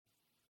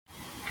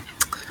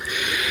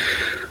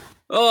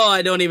Oh,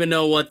 I don't even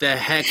know what the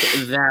heck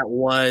that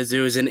was. It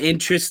was an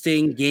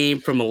interesting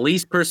game from a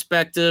Leafs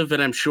perspective,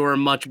 and I'm sure a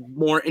much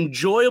more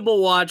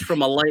enjoyable watch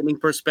from a Lightning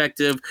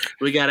perspective.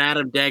 We got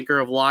Adam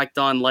Danker of Locked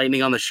On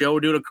Lightning on the show. We're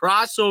doing a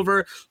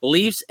crossover,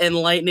 Leafs and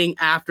Lightning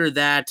after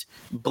that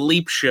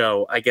bleep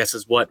show, I guess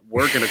is what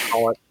we're going to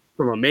call it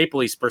from a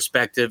Maple Leafs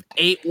perspective.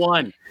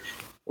 8-1.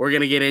 We're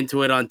going to get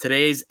into it on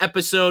today's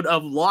episode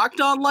of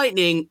Locked On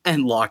Lightning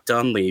and Locked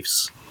On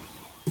Leafs.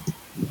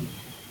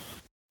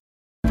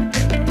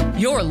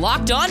 You're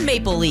Locked On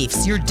Maple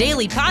Leafs, your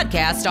daily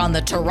podcast on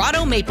the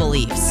Toronto Maple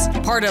Leafs.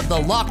 Part of the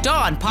Locked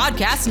On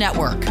Podcast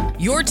Network,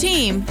 your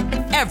team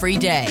every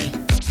day.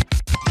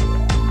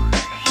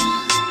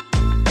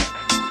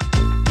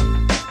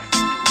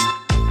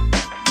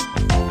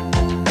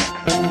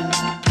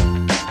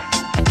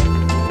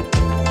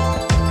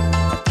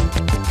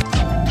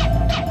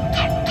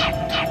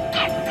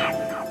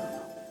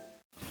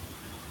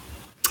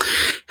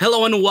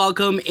 Hello and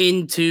welcome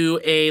into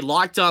a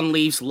Locked On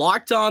Leafs,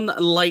 Locked On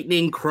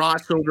Lightning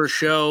crossover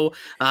show.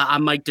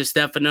 I'm Mike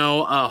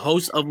DiStefano,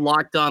 host of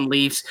Locked On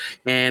Leafs,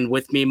 and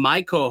with me,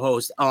 my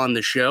co-host on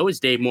the show is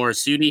Dave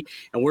Morisuti,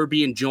 and we're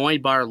being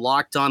joined by our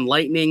Locked On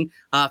Lightning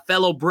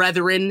fellow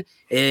brethren.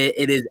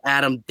 It is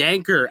Adam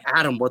Danker.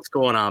 Adam, what's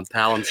going on,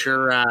 pal? I'm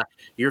sure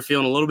you're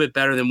feeling a little bit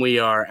better than we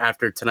are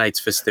after tonight's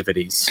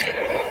festivities.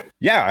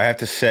 Yeah, I have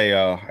to say,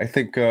 I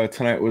think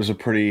tonight was a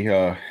pretty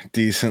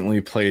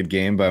decently played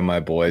game by my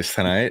boys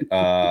tonight.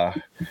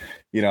 I'm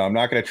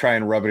not going to try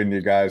and rub it in your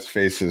guys'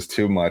 faces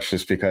too much,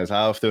 just because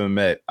I have to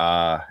admit,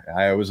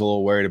 I was a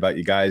little worried about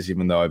you guys,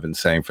 even though I've been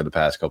saying for the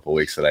past couple of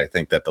weeks that I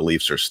think that the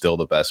Leafs are still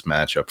the best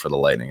matchup for the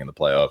Lightning in the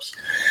playoffs.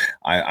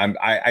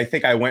 I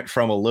think I went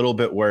from a little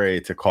bit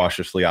worried to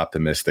cautiously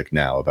optimistic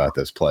now about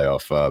this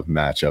playoff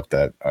matchup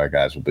that our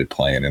guys will be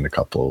playing in a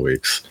couple of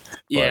weeks.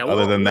 Yeah.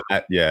 Other than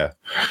that, yeah.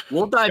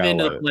 We'll dive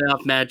into the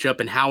playoff matchup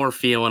and how we're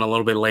feeling a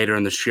little bit later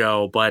in the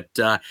show. But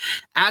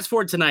as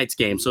for tonight's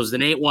game, so it was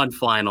an 8-1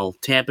 final.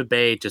 Tampa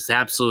Bay just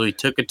absolutely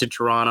took it to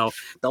Toronto.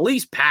 The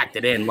Leafs packed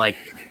it in.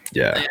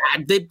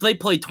 They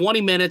played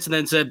 20 minutes and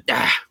then said,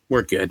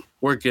 we're good.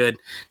 We're good.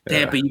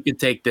 Tampa, you can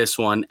take this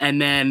one. And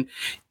then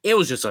it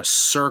was just a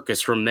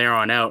circus from there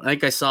on out. I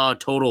think I saw a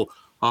total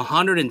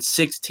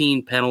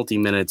 116 penalty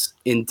minutes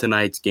in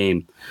tonight's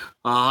game.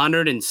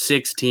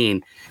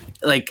 116.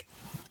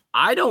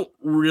 I don't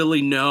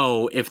really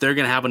know if they're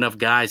going to have enough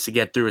guys to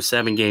get through a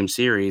 7-game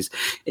series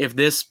if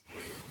this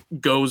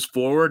goes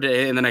forward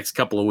in the next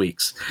couple of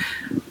weeks.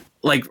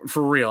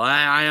 For real,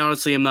 I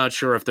honestly am not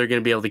sure if they're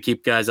going to be able to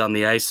keep guys on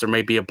the ice. There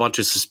may be a bunch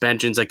of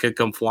suspensions that could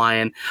come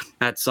flying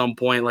at some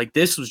point.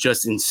 This was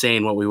just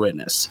insane what we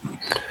witnessed.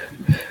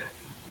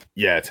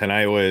 Yeah,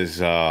 tonight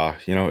was,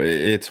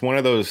 it's one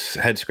of those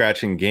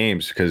head-scratching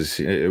games because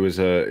it was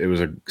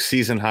a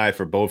season high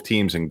for both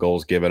teams in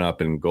goals given up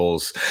and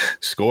goals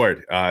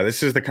scored.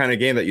 This is the kind of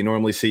game that you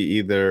normally see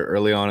either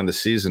early on in the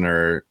season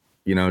or,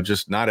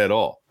 just not at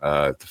all.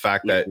 The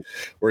fact that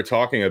we're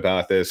talking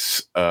about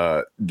this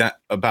that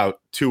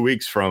about 2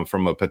 weeks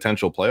from a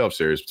potential playoff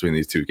series between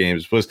these two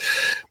games was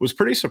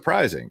pretty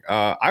surprising.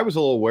 I was a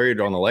little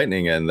worried on the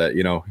Lightning and that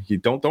you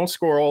don't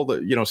score all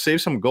the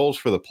save some goals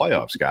for the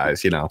playoffs,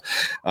 guys.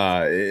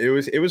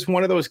 It was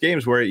one of those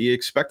games where you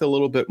expect a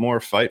little bit more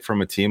fight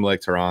from a team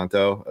like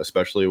Toronto,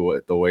 especially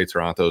with the way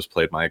Toronto's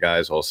played my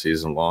guys all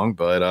season long.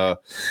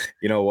 But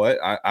you know what?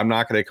 I'm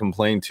not going to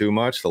complain too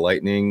much. The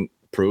Lightning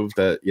proved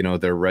that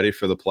they're ready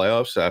for the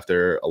playoffs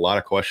after a lot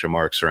of question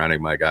marks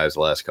surrounding my guys the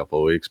last couple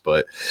of weeks.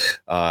 But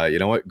you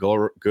know what,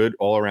 good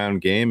all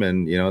around game,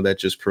 and that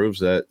just proves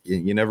that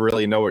you never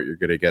really know what you're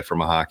going to get from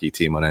a hockey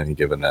team on any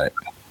given night.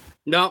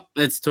 No,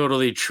 it's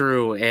totally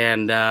true.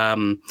 And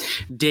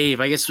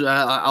Dave, I guess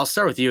I'll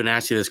start with you and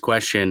ask you this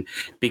question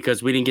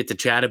because we didn't get to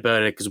chat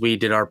about it because we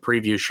did our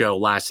preview show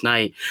last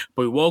night.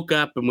 But we woke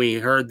up and we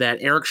heard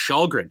that Erik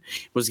Källgren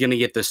was going to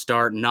get the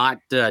start, not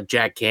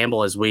Jack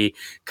Campbell, as we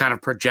kind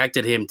of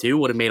projected him to.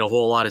 Would have made a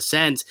whole lot of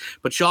sense.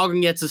 But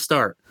Källgren gets the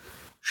start.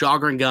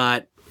 Källgren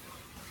got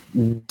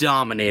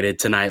dominated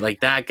tonight.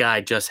 That guy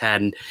just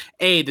had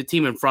the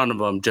team in front of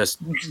him just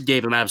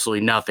gave him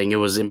absolutely nothing. It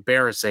was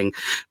embarrassing,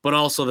 but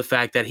also the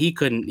fact that he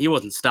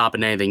wasn't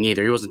stopping anything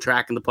either. He wasn't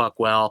tracking the puck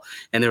well,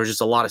 and there was just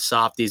a lot of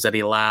softies that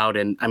he allowed.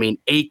 And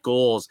 8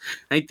 goals.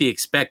 I think the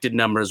expected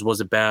numbers was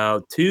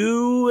about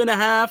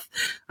 2.5.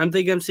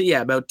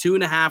 About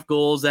 2.5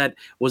 goals. That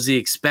was the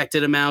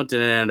expected amount,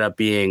 and it ended up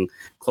being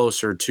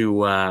closer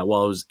to it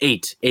was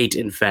 8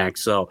 in fact,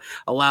 so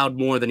allowed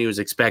more than he was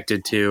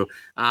expected to.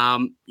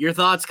 Your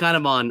thoughts kind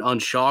of on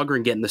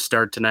Källgren getting the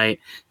start tonight,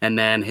 and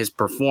then his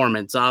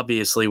performance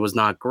obviously was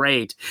not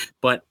great,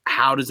 but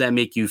how does that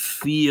make you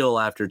feel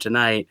after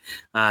tonight,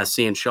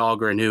 seeing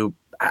Källgren, who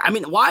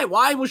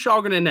why was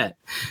Källgren in net?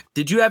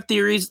 Did you have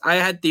theories? I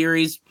had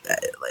theories.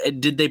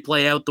 Did they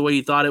play out the way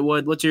you thought it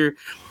would? What's your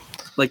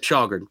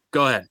Källgren?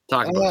 Go ahead,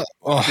 talk about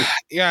it.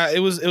 Yeah, it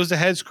was a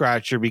head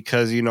scratcher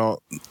because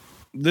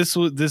this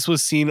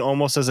was seen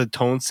almost as a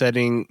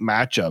tone-setting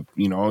matchup.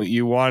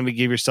 You wanted to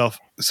give yourself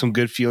some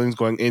good feelings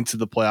going into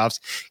the playoffs,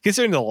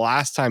 considering the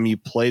last time you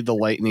played the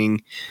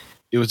Lightning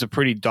it was a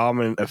pretty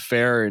dominant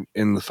affair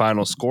in the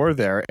final score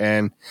there.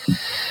 And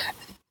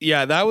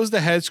yeah, that was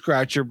the head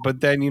scratcher.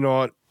 But then, you know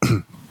what?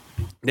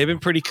 They've been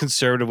pretty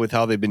conservative with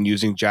how they've been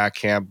using Jack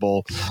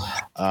Campbell.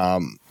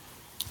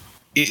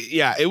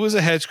 It was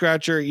a head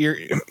scratcher.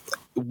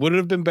 Would it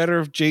have been better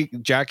if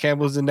Jack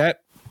Campbell was in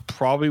net?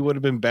 Probably would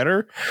have been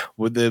better.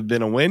 Would there have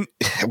been a win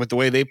with the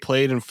way they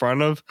played in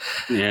front of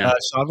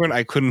Sovereign?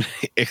 I couldn't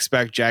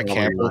expect Jack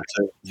Campbell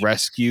to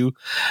rescue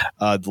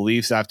the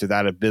Leafs after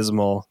that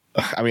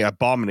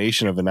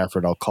abomination of an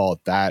effort. I'll call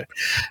it that.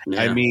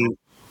 Yeah. I mean,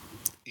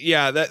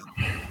 that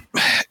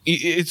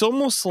it's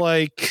almost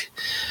like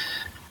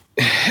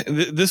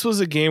this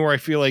was a game where I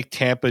feel like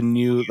Tampa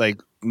knew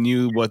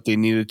what they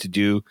needed to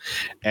do,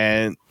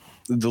 and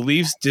the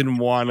Leafs didn't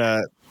want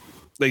to.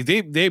 Like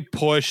they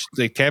pushed,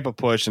 like Tampa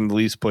pushed, and the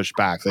Leafs pushed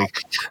back. Like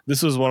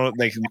this was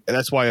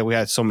that's why we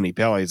had so many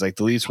penalties. Like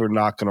the Leafs were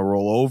not going to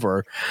roll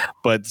over,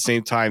 but at the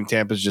same time,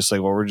 Tampa's just like,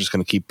 well, we're just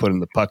going to keep putting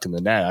the puck in the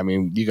net. I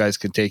mean, you guys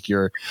can take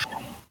your,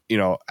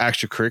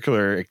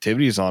 extracurricular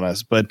activities on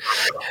us, but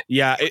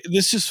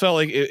this just felt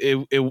like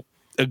it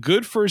a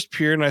good first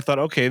period, and I thought,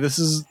 okay, this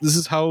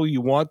is how you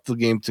want the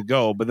game to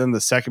go. But then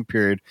the second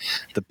period,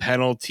 the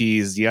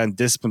penalties, the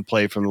undisciplined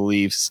play from the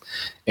Leafs,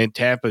 and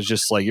Tampa's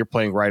just like, you're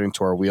playing right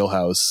into our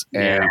wheelhouse.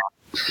 And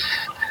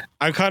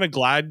I'm kind of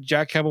glad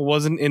Jack Campbell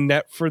wasn't in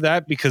net for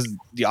that, because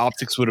the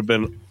optics would have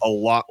been a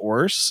lot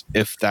worse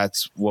if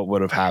that's what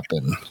would have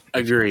happened.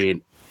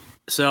 Agreed.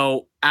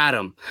 So,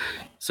 Adam,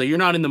 you're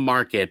not in the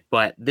market,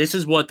 but this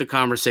is what the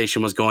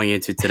conversation was going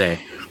into today.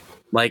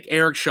 Like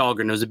Erik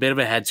Källgren was a bit of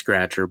a head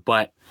scratcher,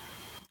 but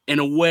in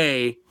a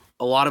way,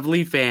 a lot of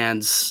Leaf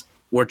fans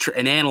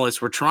and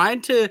analysts were trying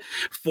to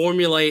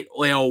formulate,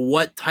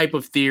 what type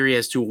of theory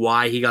as to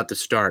why he got the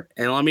start.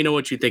 And let me know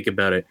what you think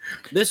about it.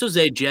 This was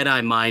a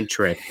Jedi mind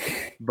trick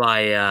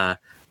by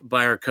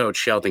our coach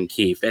Sheldon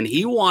Keefe, and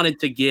he wanted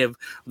to give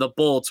the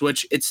Bolts,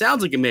 which it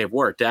sounds like it may have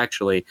worked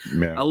actually,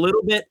 a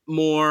little bit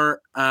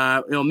more,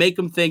 make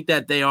them think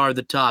that they are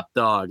the top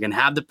dog and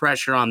have the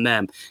pressure on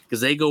them, because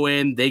they go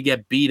in, they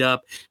get beat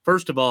up.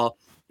 First of all,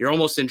 you're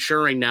almost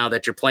ensuring now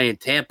that you're playing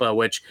Tampa,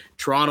 which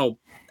Toronto,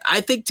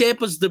 I think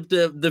Tampa's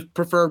the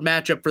preferred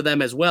matchup for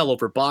them as well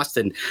over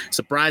Boston,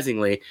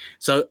 surprisingly.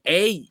 So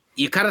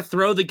you kind of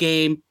throw the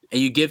game, and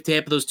you give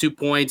Tampa those 2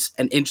 points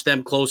and inch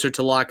them closer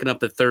to locking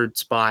up the third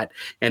spot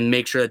and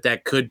make sure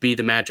that could be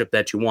the matchup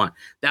that you want.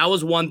 That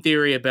was one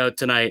theory about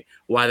tonight,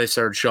 why they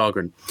started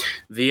Källgren.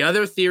 The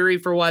other theory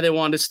for why they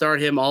wanted to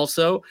start him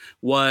also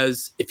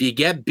was, if you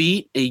get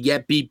beat and you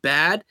get beat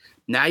bad,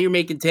 now you're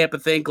making Tampa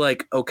think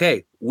like,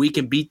 okay, we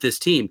can beat this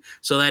team.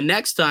 So that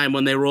next time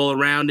when they roll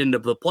around into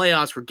the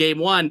playoffs for game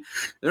one,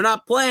 they're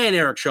not playing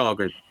Erik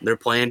Källgren. They're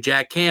playing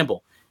Jack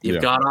Campbell. You've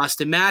got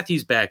Austin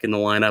Matthews back in the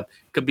lineup.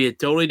 Could be a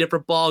totally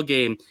different ball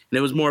game. And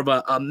it was more of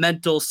a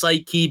mental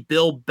psyche,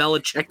 Bill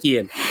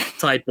Belichickian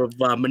type of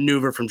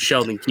maneuver from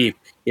Sheldon Keefe.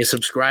 You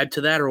subscribe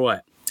to that or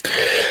what?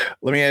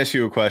 Let me ask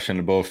you a question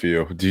to both of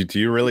you. Do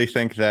you really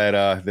think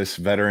that this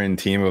veteran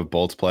team of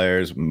Bolts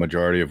players,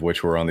 majority of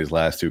which were on these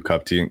last two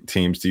Cup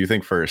teams, do you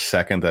think for a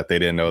second that they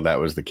didn't know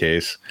that was the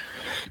case?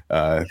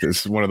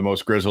 This is one of the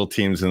most grizzled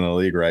teams in the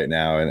league right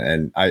now.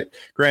 And I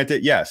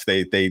granted, yes,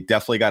 they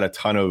definitely got a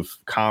ton of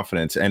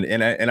confidence. And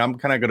I'm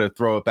kind of going to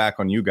throw it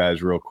back on you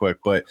guys real quick.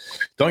 But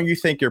don't you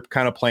think you're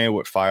kind of playing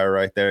with fire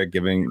right there,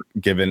 given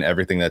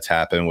everything that's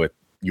happened with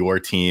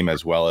your team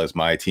as well as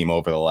my team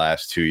over the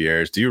last 2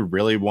 years? Do you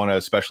really want to,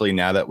 especially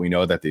now that we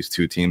know that these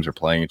two teams are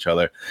playing each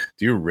other,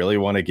 do you really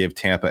want to give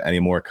Tampa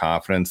any more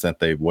confidence that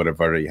they would have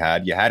already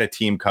had? You had a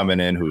team coming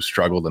in who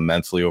struggled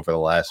immensely over the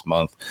last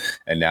month,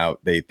 and now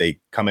they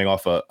coming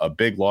off a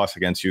big loss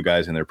against you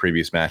guys in their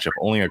previous matchup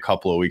only a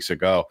couple of weeks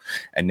ago,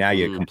 and now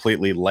you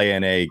completely lay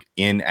an egg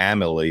in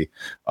Amalie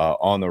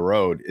on the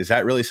road. Is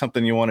that really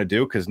something you want to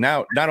do? Because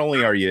now not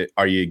only are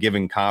you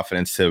giving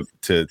confidence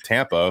to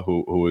Tampa,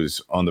 who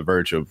is on the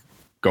verge of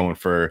going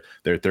for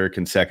their third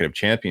consecutive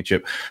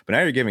championship, but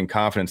now you're giving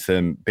confidence to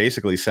them,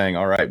 basically saying,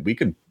 all right, we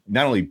could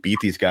not only beat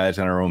these guys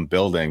in our own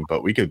building,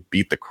 but we could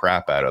beat the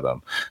crap out of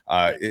them.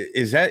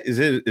 Is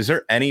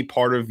there any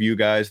part of you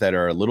guys that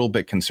are a little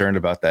bit concerned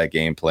about that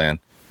game plan?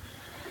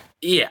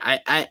 Yeah,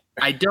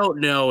 I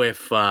don't know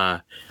if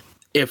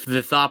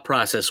the thought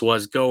process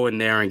was go in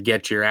there and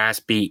get your ass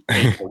beat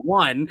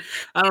 8-1.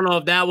 I don't know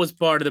if that was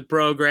part of the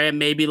program,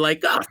 maybe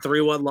like a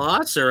 3-1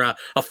 loss or a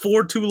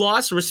 4-2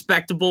 loss, a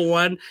respectable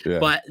one. Yeah.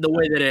 But the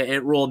way that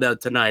it rolled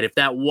out tonight, if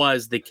that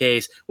was the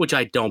case, which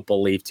I don't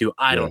believe to,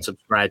 I don't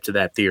subscribe to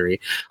that theory.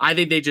 I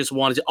think they just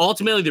wanted to.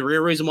 Ultimately, the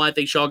real reason why I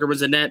think Källgren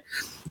was in net,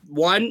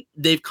 one,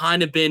 they've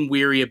kind of been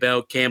weary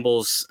about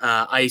Campbell's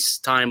ice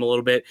time a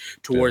little bit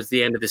towards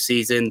the end of the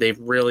season. They've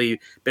really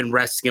been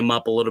resting him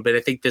up a little bit. I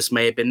think this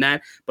may have been that.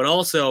 that. But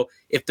also,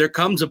 if there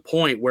comes a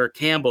point where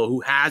Campbell,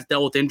 who has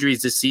dealt with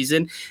injuries this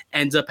season,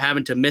 ends up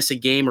having to miss a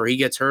game or he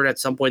gets hurt at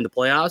some point in the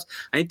playoffs,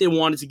 I think they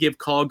wanted to give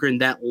Colgren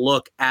that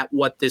look at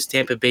what this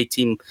Tampa Bay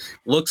team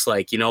looks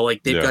like. You know,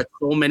 like they've got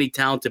so many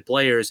talented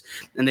players,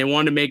 and they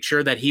wanted to make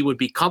sure that he would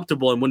be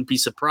comfortable and wouldn't be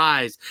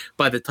surprised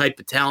by the type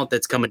of talent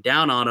that's coming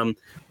down on him.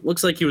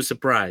 Looks like he was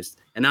surprised.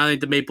 And now I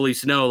think the Maple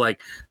Leafs know,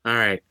 like, all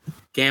right,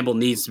 Campbell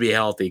needs to be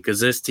healthy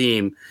because this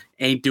team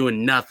ain't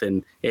doing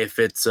nothing if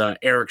it's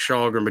Erik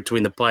Källgren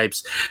between the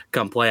pipes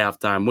come playoff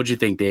time. What'd you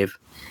think, Dave?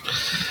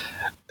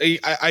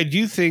 I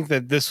do think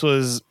that this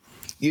was,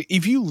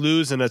 if you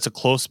lose and it's a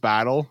close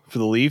battle for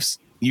the Leafs,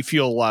 you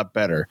feel a lot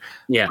better.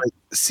 Yeah. Like,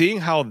 seeing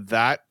how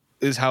that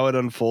is how it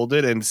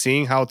unfolded and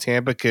seeing how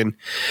Tampa can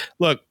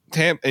look.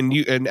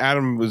 And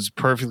Adam was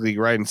perfectly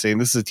right in saying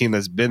this is a team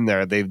that's been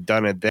there. They've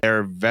done it.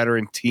 They're a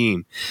veteran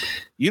team.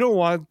 You don't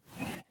want.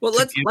 Well,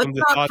 let's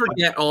not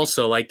forget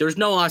also, like, there's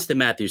no Austin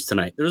Matthews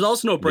tonight. There's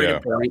also no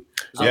Braden Point.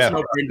 There's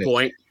also no Braden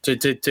Point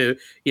to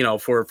you know,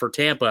 for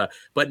Tampa.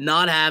 But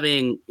not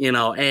having, you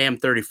know,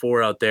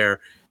 AM34 out there,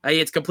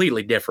 it's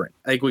completely different.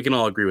 I think we can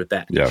all agree with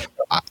that. Yeah.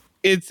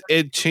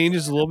 It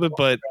changes a little bit,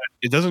 but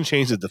it doesn't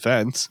change the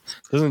defense.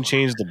 It doesn't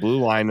change the blue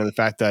line and the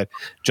fact that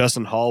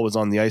Justin Hall was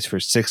on the ice for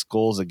 6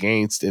 goals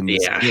against in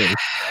this game.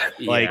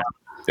 Like,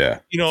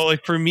 you know,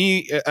 like for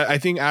me, I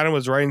think Adam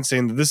was right in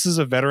saying that this is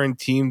a veteran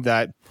team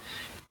that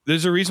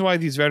there's a reason why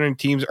these veteran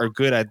teams are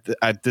good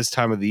at this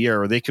time of the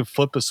year, or they can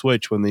flip a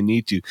switch when they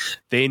need to.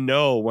 They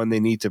know when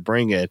they need to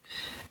bring it.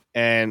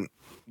 And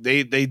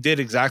they did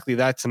exactly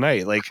that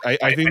tonight. Like,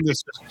 I think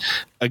this was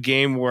a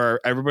game where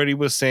everybody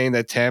was saying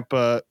that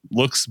Tampa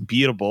looks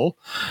beatable.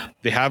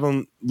 They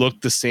haven't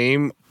looked the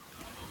same,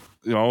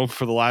 you know,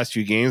 for the last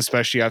few games,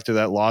 especially after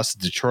that loss to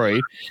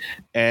Detroit.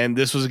 And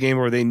this was a game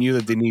where they knew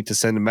that they need to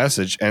send a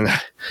message, and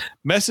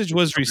message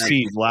was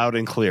received loud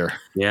and clear.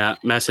 Yeah,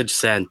 message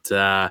sent.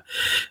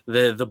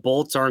 The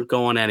Bolts aren't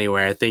going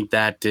anywhere. I think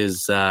that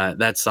is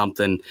that's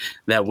something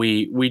that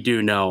we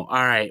do know.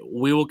 All right,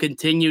 we will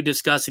continue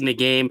discussing the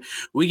game.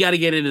 We got to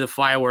get into the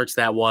fireworks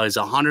that was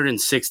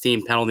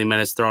 116 penalty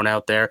minutes thrown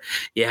out there.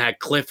 You had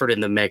Clifford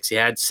in the mix. You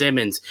had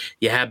Simmons.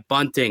 You had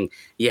Bunting.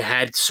 You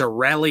had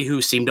Cirelli,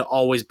 who seemed to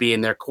always be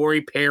in there. Corey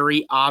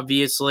Perry,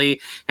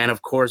 obviously, and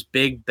of course,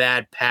 big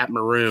bad Pat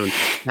Maroon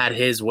had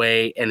his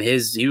way, and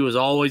he was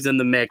always in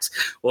the mix.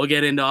 We'll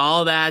get into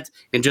all that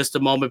in just a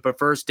moment, but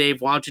first,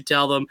 Dave, why don't you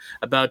tell them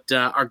about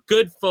our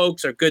good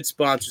folks, our good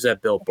sponsors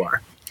at Built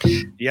Bar?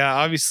 Yeah,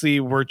 obviously,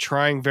 we're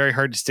trying very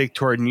hard to stick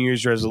to our New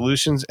Year's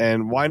resolutions,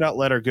 and why not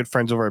let our good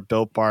friends over at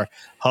Built Bar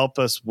help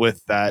us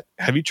with that?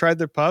 Have you tried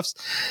their puffs?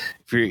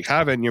 If you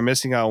haven't, you're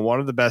missing out on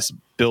one of the best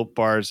Built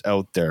Bars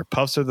out there.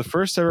 Puffs are the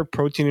first ever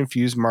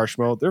protein-infused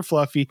marshmallow. They're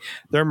fluffy,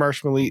 they're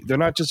marshmallowy, they're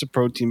not just a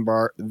protein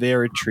bar,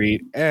 they're a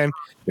treat, and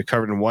they're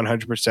covered in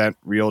 100%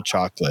 real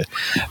chocolate.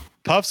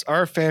 Puffs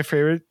are a fan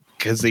favorite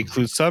because they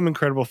include some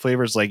incredible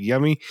flavors like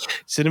yummy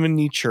cinnamon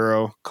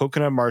churro,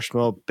 coconut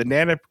marshmallow,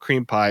 banana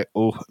cream pie.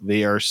 Oh,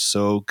 they are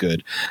so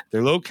good.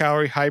 They're low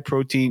calorie, high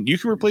protein. You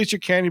can replace your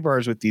candy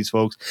bars with these,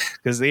 folks,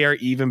 because they are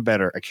even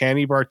better. A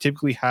candy bar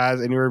typically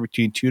has anywhere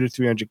between 200 to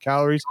 300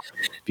 calories.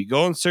 If you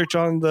go and search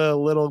on the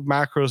little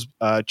macros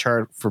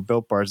chart for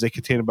Built Bars, they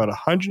contain about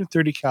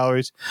 130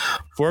 calories,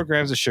 4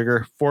 grams of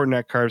sugar, 4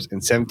 net carbs,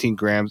 and 17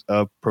 grams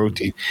of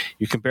protein.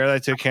 You compare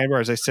that to a candy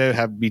bar, as I said,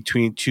 have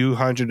between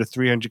 200 to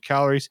 300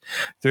 calories,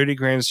 30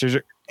 grams of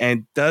sugar,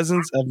 and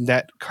dozens of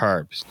net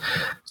carbs.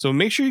 So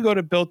make sure you go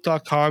to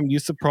built.com,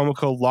 use the promo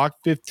code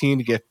LOCK15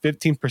 to get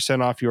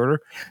 15% off your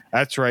order.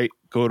 That's right.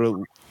 Go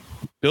to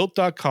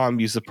built.com,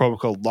 use the promo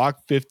code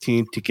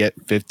LOCK15 to get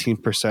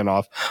 15%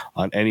 off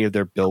on any of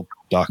their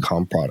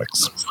built.com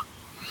products.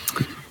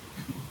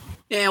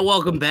 And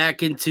welcome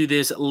back into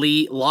this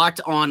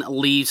Locked On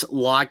Leafs,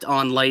 Locked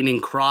On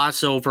Lightning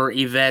crossover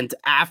event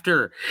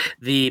after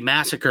the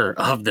massacre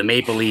of the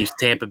Maple Leafs,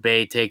 Tampa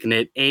Bay taking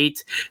it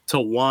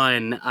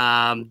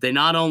 8-1. They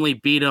not only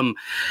beat them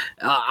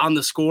on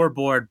the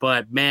scoreboard,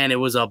 but man, it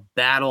was a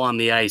battle on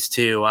the ice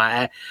too.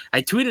 I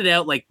tweeted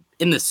out like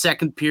in the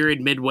second period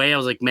midway, I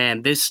was like,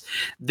 man, this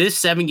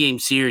 7-game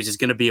series is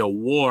going to be a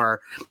war.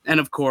 And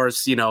of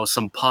course, you know,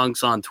 some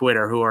punks on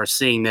Twitter who are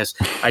seeing this.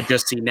 I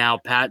just see now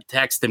Pat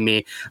texting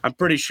me. I'm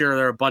pretty sure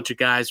there are a bunch of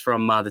guys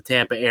from the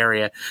Tampa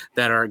area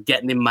that are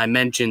getting in my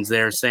mentions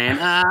there saying, it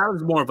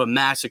was more of a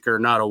massacre,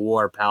 not a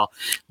war, pal.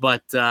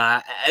 But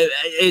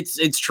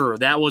it's true.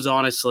 That was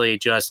honestly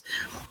just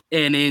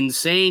an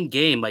insane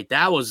game. Like,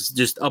 that was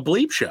just a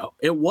bleep show.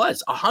 It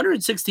was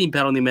 116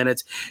 penalty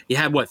minutes. You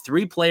had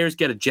 3 players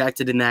get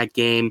ejected in that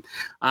game.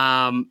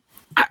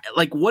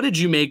 What did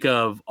you make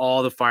of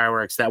all the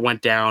fireworks that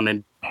went down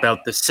in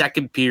about the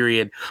second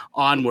period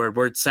onward,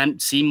 where it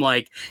seemed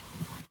like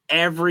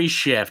every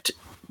shift,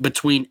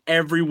 between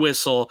every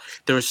whistle,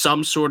 there was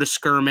some sort of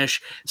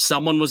skirmish.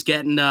 Someone was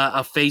getting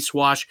a face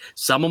wash.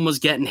 Someone was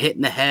getting hit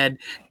in the head.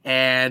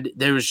 And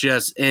there was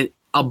just an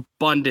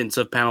abundance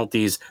of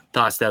penalties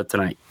tossed out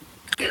tonight.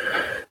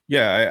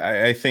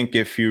 Yeah, I think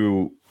if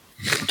you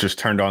just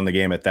turned on the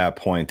game at that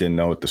point, didn't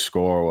know what the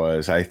score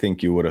was, I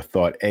think you would have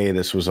thought, A,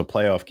 this was a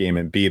playoff game,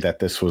 and B, that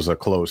this was a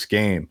close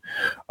game.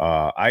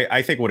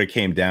 I think what it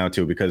came down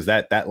to, because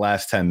that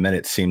last 10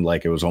 minutes seemed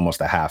like it was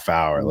almost a half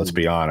hour, let's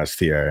be honest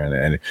here.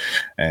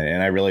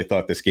 And I really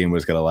thought this game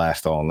was going to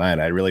last all night.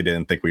 I really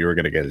didn't think we were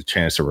going to get a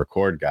chance to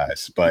record,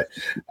 guys. But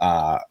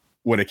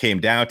what it came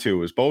down to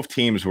was both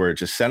teams were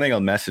just sending a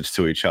message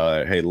to each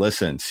other. Hey,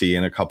 listen, see you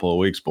in a couple of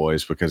weeks,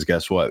 boys, because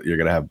guess what? You're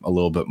going to have a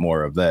little bit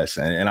more of this.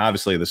 And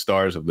obviously the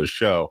stars of the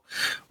show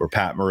were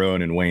Pat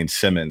Maroon and Wayne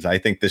Simmons. I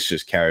think this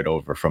just carried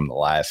over from the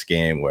last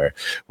game where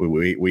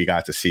we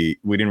got to see,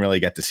 we didn't really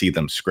get to see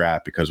them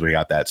scrap because we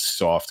got that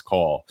soft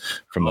call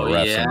from the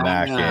refs in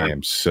that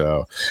game.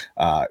 So,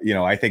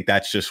 I think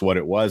that's just what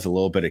it was, a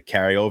little bit of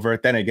carryover.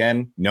 Then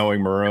again,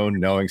 knowing Maroon,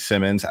 knowing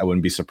Simmons, I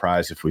wouldn't be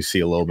surprised if we see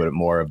a little bit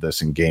more of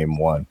this in game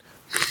one.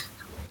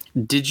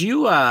 Did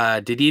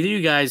either of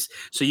you guys,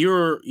 so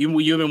you've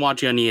been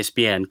watching on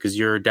ESPN because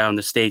you're down in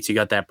the States, you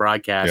got that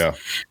broadcast. Yeah.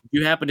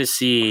 You happen to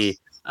see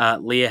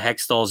Leah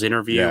Hextall's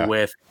interview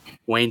with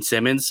Wayne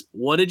Simmons.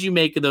 What did you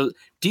make of those?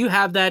 Do you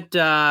have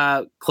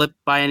that clip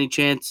by any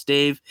chance,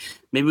 Dave?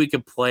 Maybe we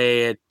could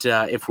play it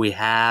if we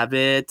have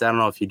it. I don't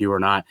know if you do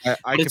or not.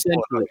 I can pull it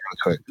up real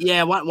quick.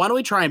 Yeah, why don't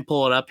we try and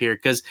pull it up here?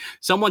 Because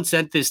someone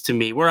sent this to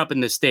me. We're up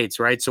in the States,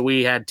 right? So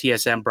we had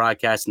TSN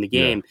broadcasting the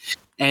game. Yeah.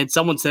 And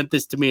someone sent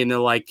this to me, and they're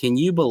like, can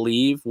you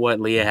believe what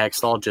Leah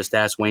Hextall just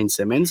asked Wayne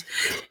Simmons?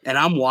 And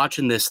I'm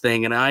watching this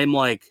thing, and I'm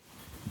like,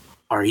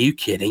 are you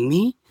kidding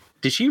me?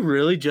 Did she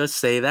really just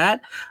say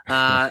that?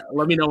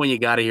 Let me know when you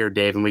got to hear,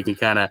 Dave, and we can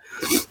kind of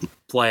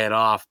play it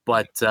off.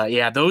 But,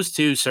 those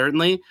two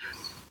certainly,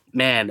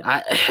 man,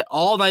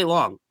 all night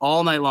long.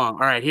 All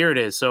right, here it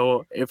is.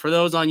 So for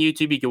those on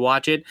YouTube, you can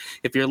watch it.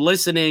 If you're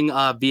listening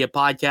via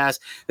podcast,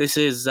 this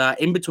is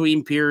in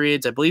between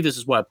periods. I believe this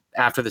is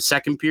after the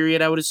second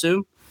period, I would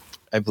assume.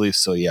 I believe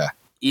so, yeah.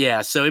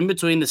 Yeah, so in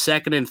between the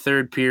second and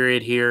third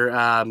period here,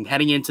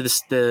 heading into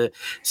the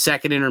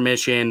second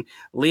intermission,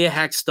 Leah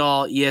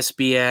Hextall,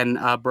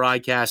 ESPN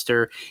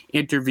broadcaster,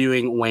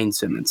 interviewing Wayne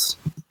Simmons.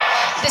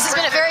 This has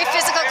been a very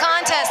physical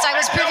contest. I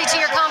was privy to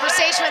your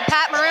conversation with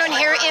Pat Maroon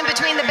here in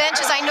between the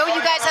benches. I know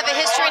you guys have a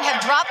history and have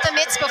dropped the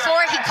mitts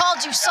before. He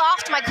called you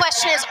soft. My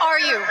question is,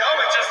 are you?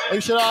 You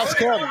should ask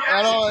him.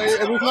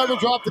 We've never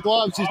dropped the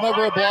gloves. He's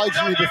never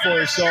obliged me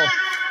before, so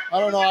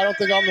I don't know. I don't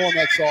think I'm the one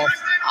that's soft.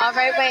 All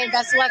right, Wayne.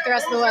 Best of luck the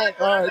rest of the way.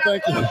 All right,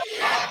 thank you.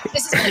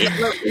 This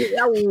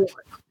is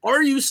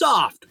Are you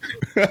soft?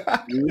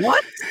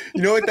 What?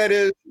 You know what that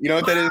is?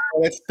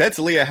 That's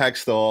Leah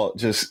Hextall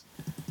just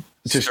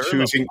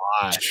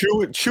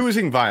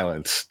choosing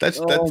violence. That's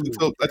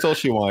all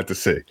she wanted to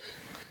see.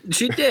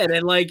 She did,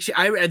 and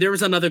there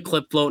was another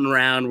clip floating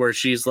around where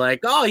she's like,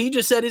 "Oh, he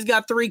just said he's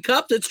got 3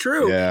 cups. It's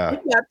true. Yeah,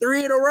 he got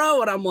 3 in a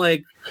row." And I'm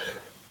like,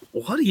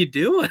 "What are you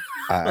doing?"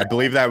 I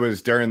believe that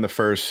was during the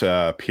first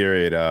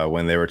period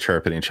when they were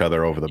chirping each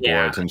other over the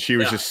boards, and she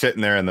was just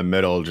sitting there in the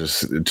middle,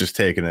 just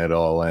taking it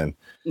all in.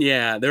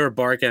 Yeah, they were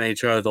barking at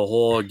each other the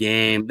whole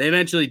game. They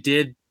eventually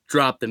did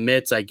drop the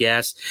mitts, I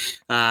guess.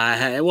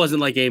 It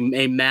wasn't like a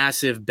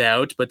massive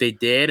bout, but they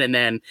did. And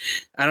then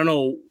I don't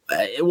know.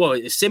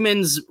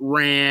 Simmons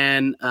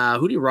ran.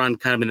 Who did he run?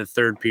 Kind of in the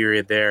third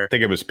period there. I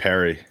think it was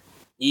Perry.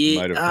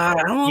 Yeah, I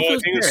don't know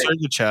if it was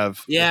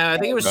Sergachev. Yeah, I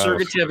think it was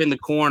Sergachev in the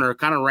corner.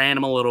 Kind of ran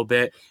him a little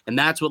bit, and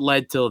that's what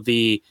led to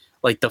the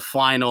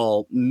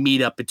final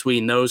meetup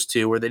between those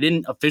two, where they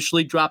didn't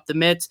officially drop the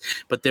mitts,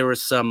 but there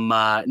was some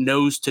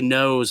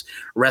nose-to-nose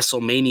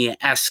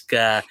WrestleMania-esque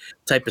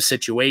type of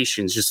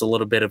situations, just a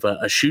little bit of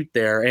a shoot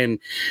there. And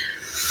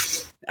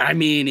I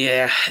mean,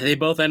 they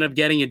both ended up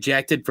getting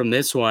ejected from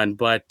this one,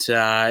 but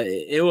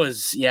it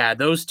was,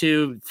 those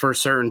two for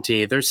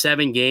certainty. There's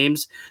 7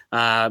 games,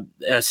 a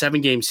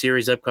 7-game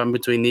series upcoming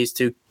between these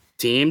two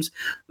teams.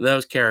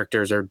 Those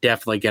characters are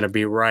definitely going to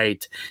be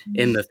right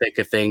in the thick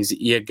of things.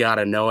 You got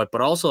to know it.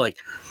 But also,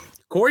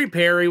 Corey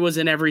Perry was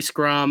in every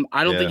scrum.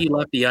 I don't think he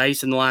left the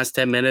ice in the last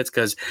 10 minutes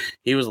because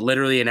he was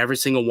literally in every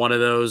single one of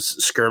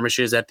those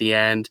skirmishes at the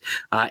end.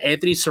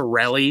 Anthony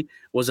Cirelli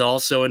was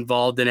also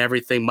involved in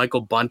everything.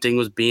 Michael Bunting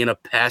was being a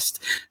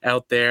pest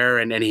out there,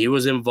 and he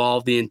was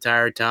involved the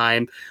entire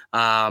time.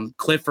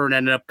 Clifford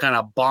ended up kind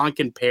of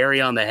bonking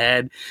Perry on the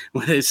head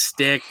with his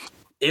stick.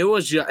 It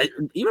was just,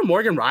 even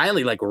Morgan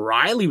Riley,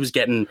 Riley was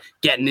getting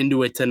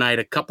into it tonight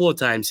a couple of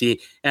times. He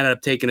ended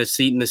up taking a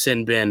seat in the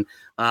sin bin.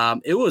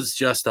 It was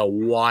just a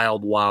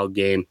wild, wild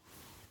game.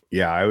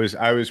 Yeah, I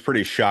was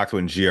pretty shocked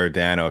when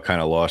Giordano kind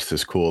of lost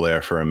his cool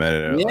there for a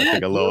minute. Yeah, I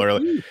think a little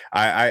early.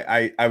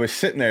 I was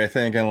sitting there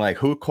thinking,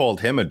 who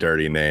called him a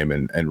dirty name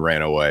and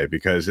ran away?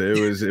 Because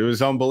it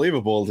was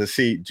unbelievable to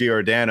see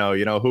Giordano,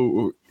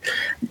 who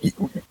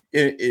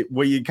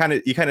you kind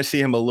of see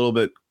him a little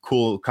bit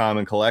cool, calm,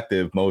 and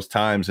collective most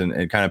times,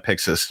 and kind of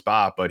picks his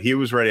spot. But he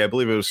was ready. I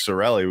believe it was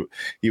Cirelli.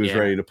 He was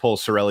ready to pull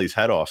Cirelli's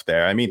head off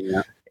there. I mean.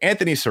 Yeah.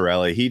 Anthony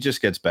Cirelli, he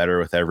just gets better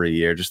with every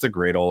year, just a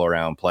great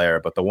all-around player.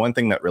 But the one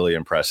thing that really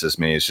impresses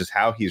me is just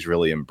how he's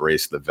really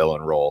embraced the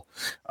villain role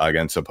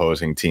against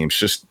opposing teams.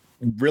 Just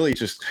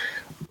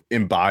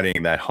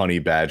embodying that honey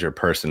badger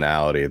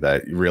personality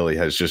that really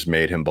has just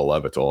made him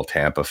beloved to all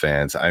Tampa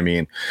fans. I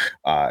mean,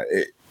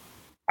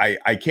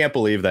 I can't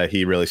believe that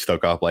he really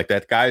stuck up like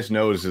that. Guy's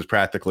nose is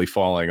practically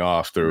falling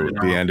off through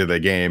the end of the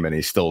game, and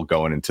he's still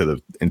going into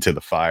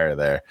the fire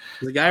there.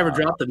 Did the guy ever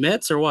drop the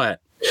mitts or what?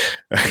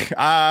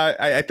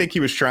 I think he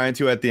was trying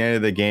to at the end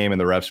of the game, and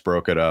the refs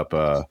broke it up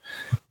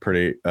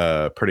pretty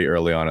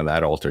early on in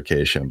that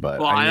altercation. But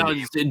well, I know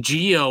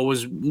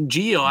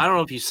Gio. I don't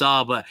know if you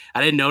saw, but I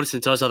didn't notice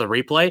until I saw the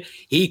replay.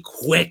 He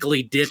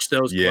quickly ditched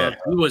those gloves.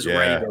 He was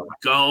ready to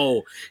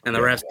go, and the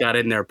refs got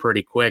in there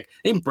pretty quick.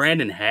 I think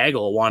Brandon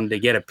Hagel wanted to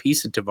get a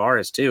piece of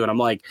Tavares too, and I'm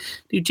like,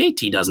 dude,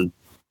 JT doesn't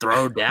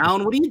throw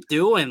down. What are you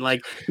doing?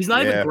 Like, he's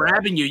not even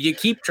grabbing you. You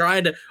keep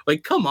trying to,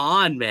 like, come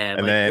on, man.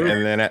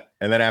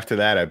 And then after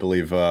that, I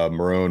believe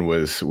Maroon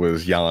was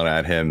yelling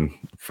at him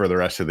for the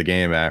rest of the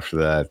game after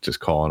that, just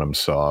calling him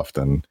soft.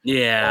 And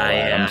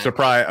I'm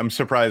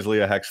surprised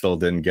Leah Hextall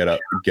didn't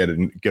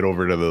get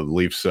over to the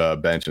Leafs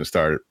bench and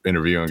start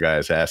interviewing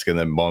guys, asking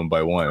them one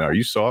by one, "Are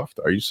you soft?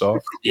 Are you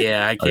soft?"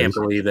 Yeah, I can't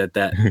believe that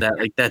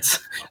like that's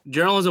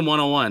journalism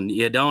 101.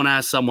 You don't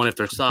ask someone if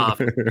they're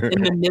soft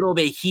in the middle of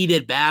a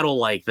heated battle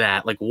like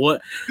that. Like,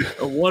 what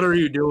are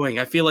you doing?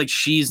 I feel like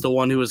she's the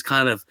one who was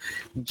kind of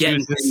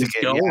getting things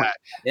going.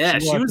 Yeah,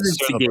 she was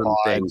instigating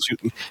things.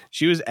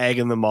 She was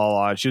egging them all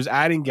on. She was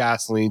adding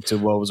gasoline to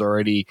what was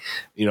already,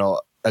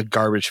 a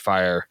garbage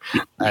fire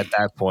at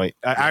that point.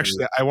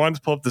 Actually, I wanted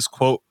to pull up this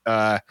quote.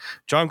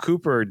 John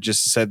Cooper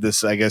just said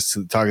this, I guess,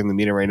 talking to the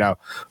meeting right now.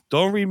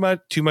 Don't read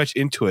too much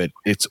into it.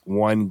 It's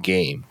one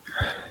game.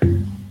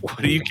 What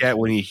do you get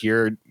when you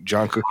hear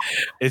John Cooper?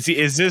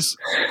 Is this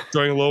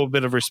throwing a little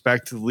bit of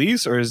respect to the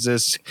Leafs, or is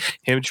this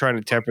him trying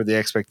to temper the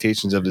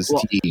expectations of his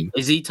team?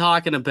 Is he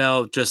talking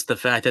about just the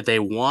fact that they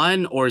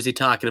won, or is he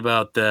talking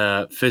about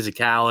the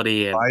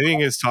physicality? I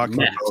think he's talking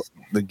about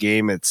the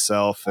game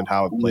itself and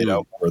how it played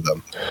out for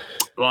them.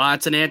 Well,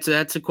 that's an answer.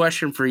 That's a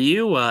question for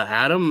you,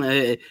 Adam.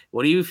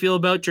 What do you feel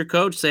about your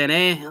coach saying,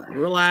 "Hey,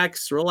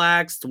 relax,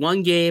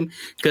 one game"?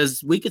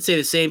 Because we could say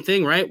the same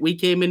thing, right? We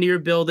came into your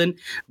building,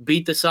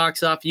 beat the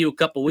socks off you a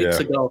couple weeks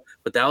ago,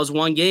 but that was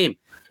one game.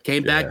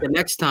 Came back the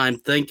next time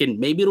thinking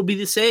maybe it'll be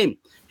the same.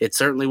 It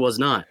certainly was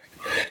not.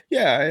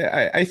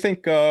 Yeah, I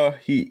think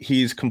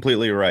he's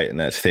completely right in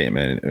that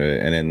statement,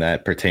 and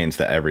that pertains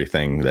to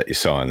everything that you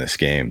saw in this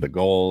game: the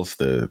goals,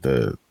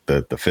 the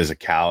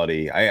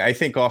physicality. I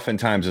think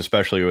oftentimes,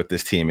 especially with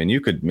this team, and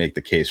you could make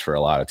the case for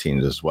a lot of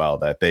teams as well,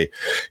 that they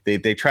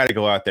try to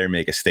go out there and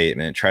make a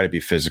statement, try to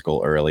be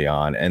physical early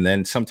on, and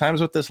then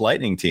sometimes with this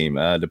Lightning team,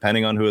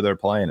 depending on who they're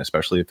playing,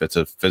 especially if it's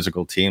a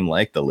physical team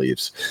like the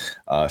Leafs,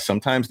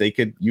 sometimes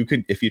you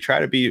could if you try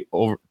to be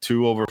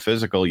too over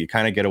physical, you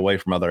kind of get away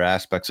from other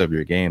aspects of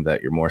your game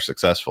that you're more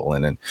successful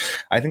in. And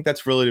I think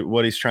that's really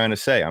what he's trying to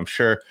say. I'm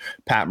sure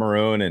Pat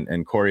Maroon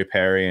and Corey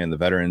Perry and the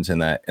veterans in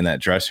that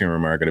dressing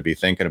room are going to be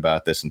thinking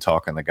about this and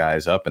talking the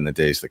guys up in the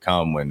days to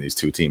come when these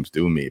two teams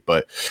do meet.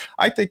 But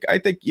I think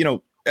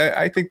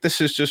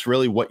this is just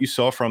really what you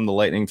saw from the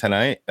Lightning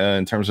tonight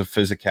in terms of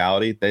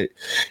physicality. They,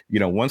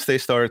 once they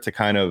started to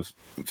kind of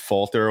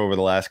falter over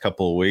the last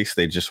couple of weeks,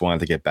 they just wanted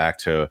to get back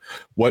to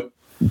what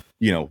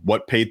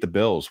paid the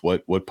bills,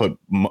 what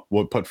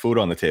put food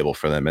on the table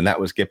for them. And that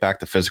was get back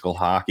to physical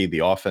hockey. The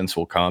offense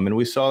will come. And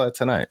we saw that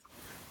tonight.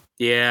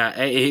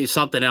 Yeah,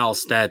 something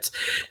else that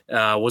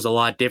was a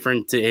lot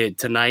different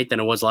tonight than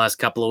it was the last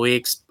couple of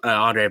weeks.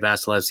 Andrei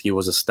Vasilevsky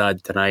was a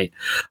stud tonight.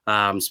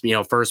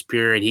 First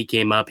period, he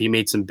came up, he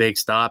made some big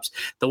stops.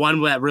 The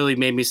one that really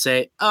made me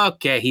say,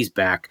 okay, he's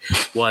back,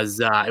 was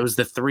it was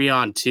the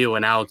 3-on-2,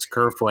 and Alex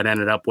Kerfoot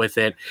ended up with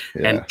it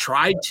and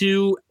tried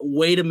to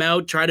wait him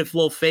out, tried a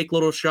little fake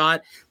little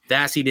shot.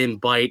 Vassy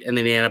didn't bite, and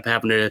then he ended up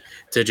having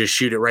to just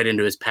shoot it right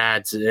into his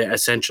pads,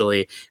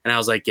 essentially. And I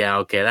was like, yeah,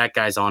 okay, that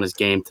guy's on his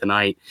game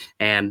tonight.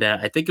 And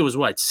I think it was,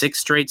 6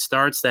 straight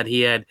starts that he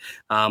had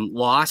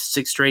lost,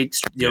 6 straight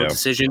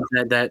decisions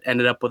that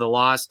ended up with a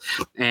loss,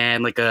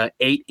 and like a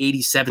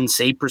 887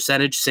 save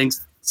percentage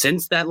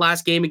since that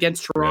last game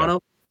against Toronto. Yeah.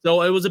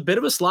 So it was a bit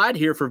of a slide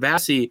here for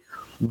Vassy.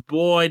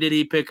 Boy, did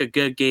he pick a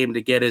good game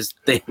to get his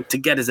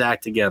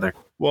act together.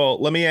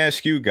 Well, let me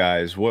ask you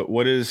guys,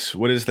 what is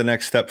the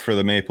next step for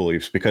the Maple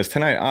Leafs? Because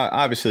tonight,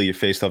 obviously, you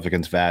faced off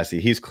against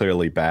Vassy. He's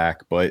clearly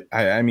back. But,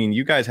 I mean,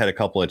 you guys had a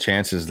couple of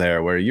chances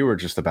there where you were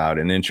just about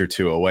an inch or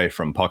two away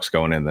from pucks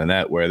going in the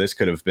net, where this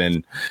could have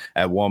been,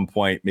 at one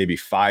point, maybe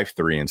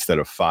 5-3 instead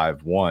of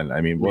 5-1. I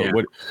mean,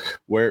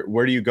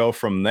 where do you go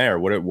from there?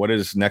 What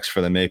is next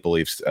for the Maple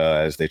Leafs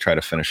as they try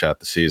to finish out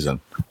the season?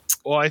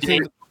 Well, I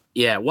think...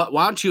 Yeah, why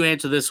don't you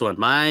answer this one?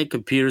 My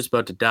computer's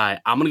about to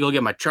die. I'm going to go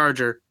get my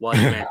charger while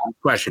you answer the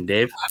question,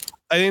 Dave.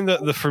 I think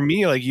the for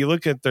me, like, you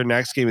look at their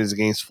next game is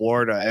against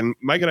Florida, and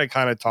Mike and I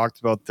kind of talked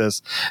about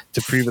this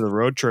to preview the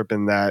road trip,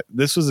 in that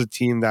this was a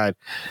team that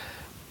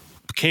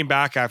came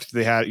back after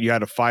you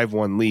had a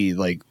 5-1 lead.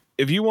 Like,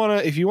 if you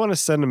want to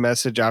send a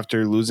message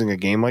after losing a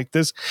game like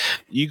this,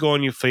 you go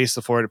and you face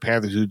the Florida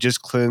Panthers, who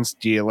just clinched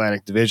the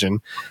Atlantic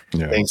Division,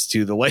 thanks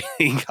to the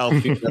Lightning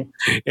helping them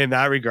in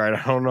that regard.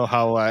 I don't know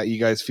how you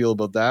guys feel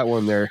about that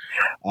one there.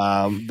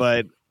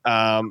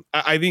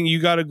 I think you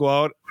got to go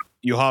out.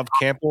 You have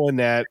Campbell in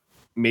net.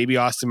 Maybe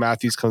Austin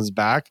Matthews comes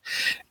back,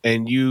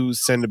 and you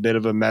send a bit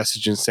of a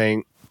message and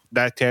saying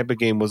that Tampa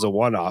game was a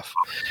one-off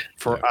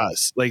for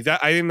us. Like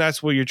that, I think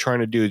that's what you're trying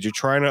to do. Is you're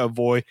trying to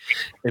avoid.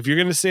 If you're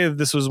going to say that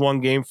this was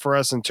one game for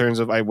us, in terms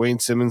of Wayne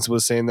Simmons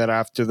was saying that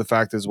after the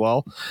fact as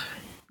well,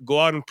 go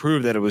out and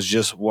prove that it was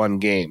just one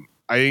game.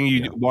 I think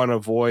you want to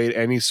avoid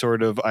any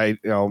sort of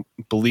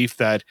belief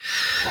that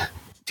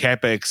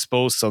Tampa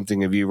exposed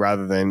something of you,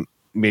 rather than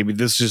maybe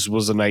this just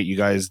was a night you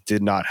guys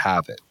did not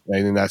have it.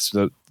 I think that's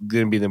going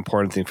to be the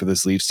important thing for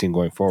this Leafs team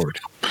going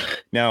forward.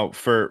 Now,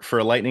 for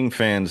Lightning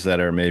fans that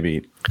are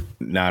maybe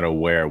not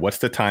aware, what's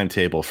the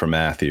timetable for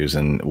Matthews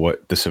and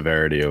what the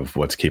severity of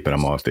what's keeping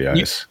him off the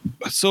ice?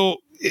 So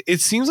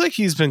it seems like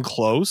he's been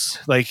close.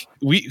 Like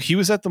he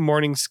was at the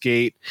morning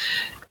skate.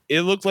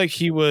 It looked like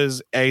he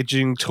was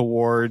edging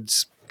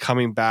towards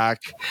coming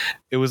back.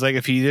 It was like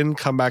if he didn't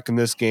come back in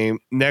this game,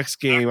 next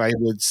game I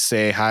would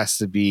say has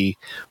to be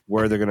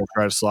where they're going to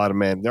try to slot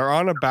him in. They're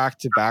on a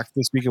back-to-back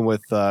this weekend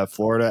with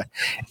Florida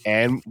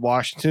and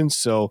Washington,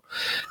 so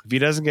if he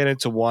doesn't get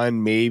into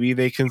one, maybe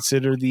they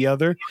consider the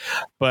other.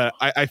 But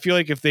I feel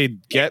like if they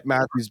get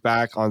Matthews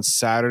back on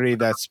Saturday,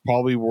 that's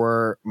probably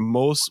where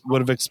most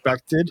would have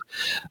expected.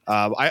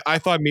 I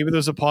thought maybe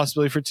there's a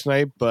possibility for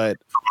tonight, but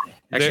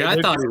actually I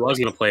thought he was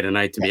going to play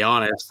tonight, to be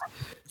honest.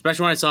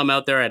 Especially when I saw him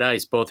out there at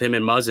ice, both him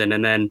and Muzzin,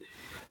 and then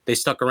they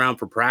stuck around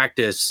for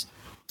practice.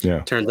 Yeah.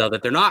 Turns out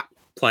that they're not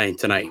playing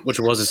tonight, which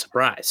was a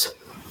surprise.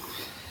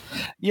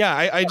 Yeah,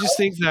 I just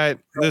think that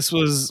this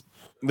was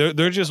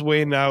they're just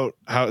waiting out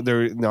how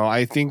they're. No,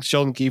 I think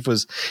Sheldon Keefe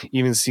was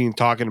even seen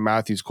talking to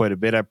Matthews quite a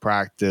bit at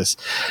practice,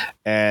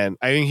 and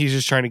I think he's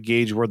just trying to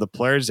gauge where the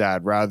player's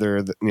at,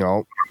 rather than,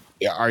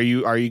 are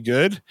you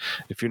good?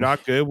 If you're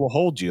not good, we'll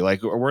hold you.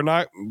 Like, we're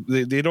not.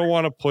 They don't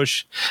want to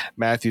push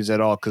Matthews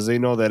at all, because they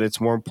know that it's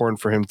more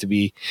important for him to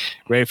be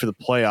ready for the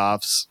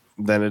playoffs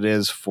than it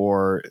is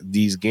for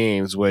these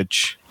games.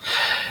 Which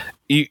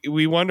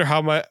we wonder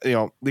how much.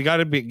 They got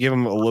to give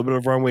him a little bit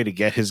of runway to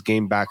get his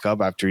game back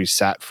up after he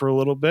sat for a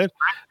little bit.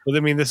 But I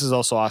mean, this is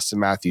also Austin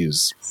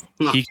Matthews.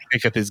 He can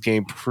pick up his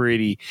game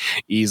pretty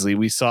easily.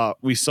 We saw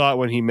it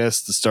when he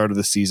missed the start of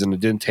the season. It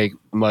didn't take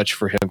much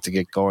for him to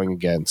get going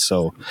again.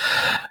 So,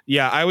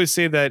 yeah, I would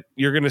say that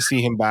you're going to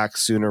see him back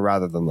sooner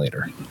rather than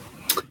later.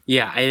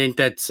 Yeah, I think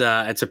that's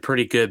a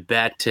pretty good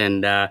bet.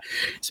 And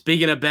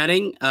speaking of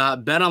betting,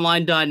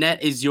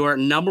 betonline.net is your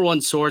number one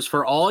source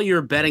for all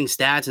your betting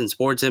stats and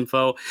sports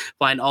info.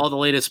 Find all the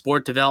latest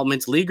sport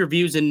developments, league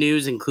reviews, and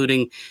news,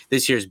 including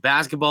this year's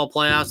basketball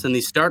playoffs and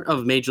the start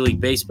of Major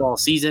League Baseball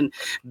season.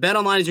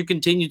 BetOnline is your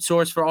continued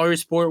source for all your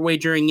sport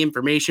wagering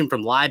information,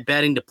 from live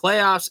betting to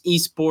playoffs,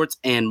 esports,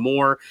 and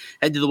more.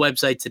 Head to the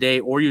website today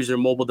or use your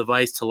mobile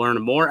device to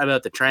learn more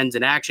about the trends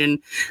in action.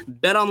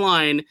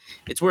 BetOnline,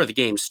 it's where the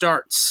game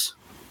starts.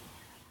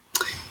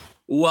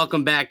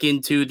 Welcome back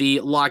into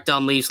the Locked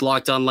On Leafs,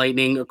 Locked On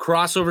Lightning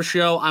crossover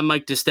show. I'm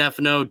Mike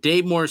DiStefano.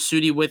 Dave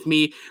Morisuti with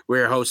me.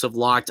 We're hosts of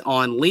Locked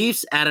On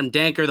Leafs. Adam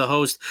Danker, the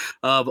host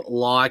of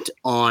Locked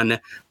On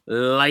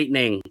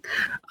Lightning.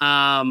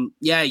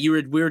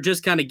 We were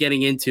just kind of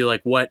getting into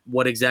like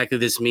what exactly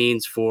this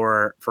means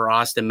for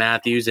Austin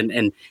Matthews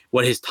and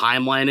what his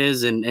timeline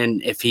is and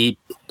if he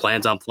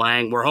plans on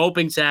playing. We're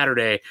hoping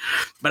Saturday,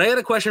 but I got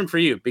a question for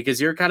you, because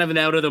you're kind of an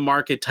out of the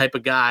market type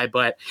of guy,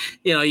 but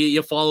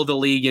you follow the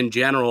league in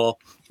general.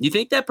 You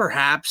think that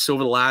perhaps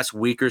over the last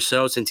week or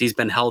so, since he's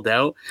been held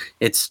out,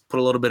 it's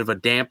put a little bit of a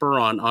damper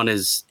on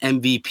his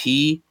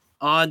MVP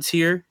odds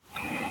here?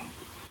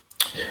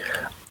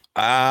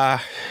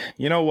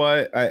 You know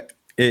what?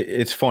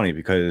 It's funny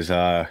because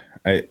I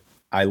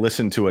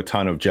listened to a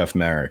ton of Jeff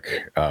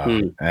Merrick,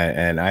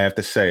 and I have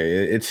to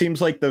say, it seems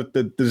like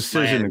the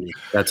decision. Miami.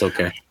 That's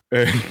okay.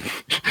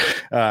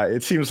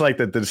 It seems like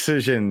that the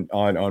decision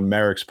on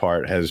Merrick's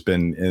part has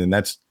been, and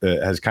that's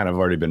has kind of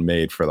already been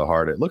made for the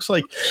Hart. It looks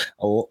like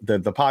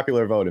the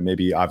popular vote, and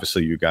maybe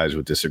obviously you guys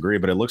would disagree,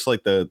 but it looks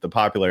like the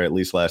popular, at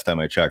least last time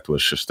I checked,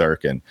 was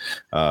Shesterkin.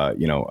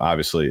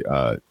 Obviously.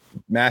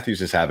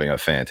 Matthews is having a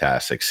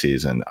fantastic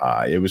season.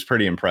 I was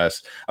pretty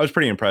impressed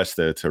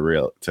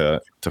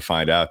to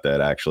find out that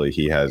actually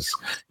he has,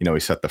 he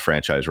set the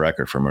franchise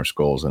record for most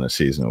goals in a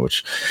season,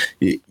 which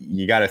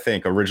you got to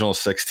think original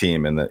 6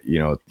 team, and that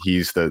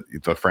he's the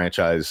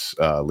franchise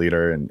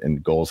leader in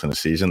goals in a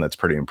season. That's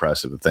pretty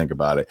impressive to think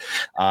about it.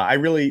 I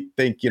really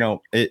think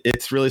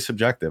it's really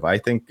subjective. I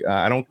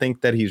don't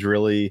think that he's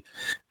really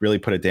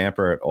put a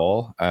damper at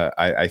all.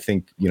 I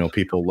think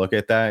people look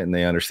at that and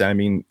they understand. I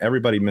mean,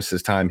 everybody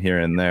misses time here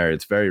and there.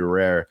 It's very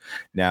rare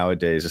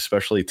nowadays,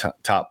 especially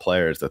top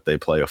players, that they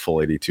play a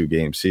full 82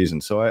 game season.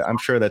 So I'm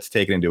sure that's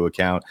taken into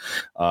account.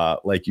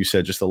 Like you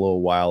said just a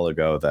little while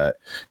ago, that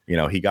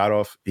he got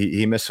off.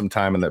 He missed some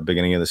time in the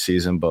beginning of the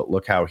season, but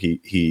look how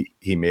he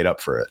made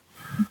up for it.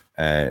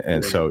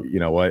 And so,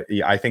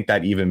 I think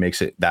that even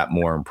makes it that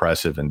more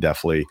impressive. And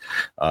definitely,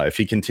 if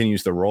he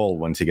continues the role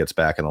once he gets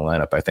back in the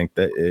lineup, I think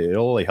that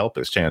it'll only help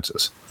his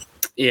chances.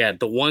 Yeah,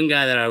 the one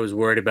guy that I was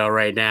worried about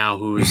right now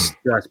who's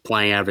just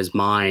playing out of his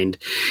mind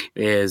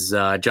is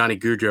Johnny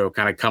Gaudreau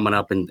kind of coming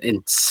up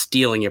and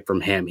stealing it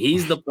from him.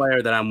 He's the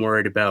player that I'm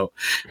worried about.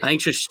 I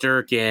think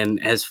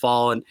Shesterkin has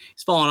fallen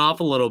off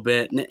a little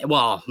bit.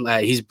 Well,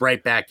 he's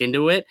right back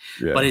into it,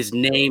 but his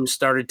name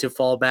started to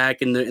fall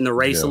back in the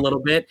race a little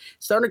bit.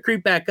 Starting to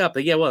creep back up.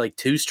 They get, like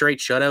 2 straight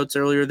shutouts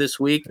earlier this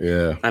week?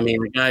 Yeah. I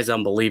mean, the guy's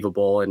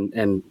unbelievable,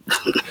 and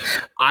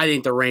I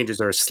think the Rangers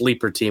are a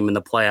sleeper team in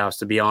the playoffs,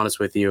 to be honest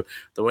with you.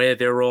 The way that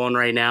they're rolling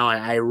right now,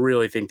 I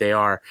really think they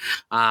are.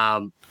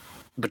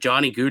 But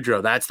Johnny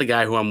Gaudreau, that's the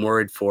guy who I'm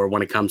worried for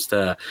when it comes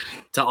to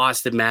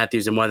Austin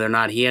Matthews and whether or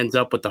not he ends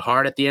up with the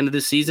Hart at the end of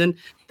the season.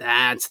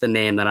 That's the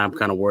name that I'm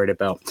kind of worried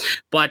about.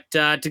 But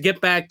to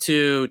get back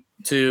to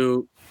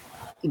the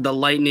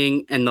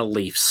Lightning and the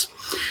Leafs.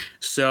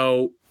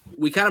 So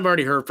we kind of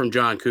already heard from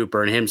John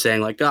Cooper and him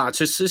saying like,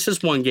 it's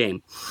just one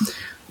game.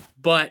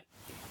 But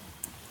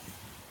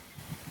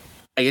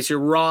I guess your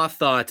raw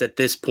thoughts at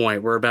this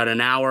point, we're about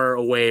an hour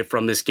away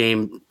from this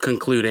game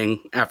concluding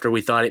after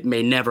we thought it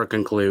may never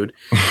conclude.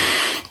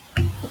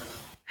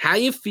 How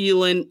you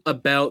feeling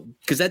about,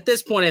 because at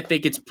this point, I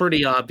think it's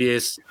pretty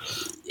obvious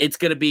it's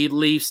going to be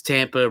Leafs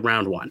Tampa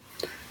round 1.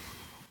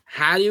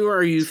 How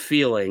are you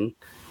feeling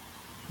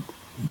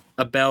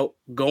about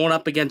going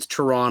up against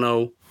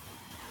Toronto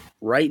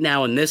right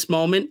now in this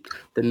moment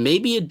than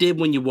maybe you did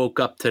when you woke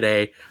up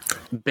today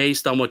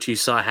based on what you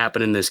saw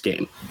happen in this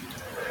game?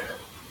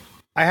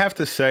 I have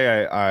to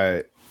say,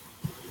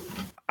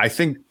 I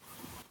think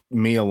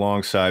me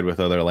alongside with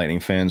other Lightning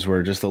fans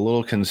were just a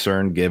little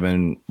concerned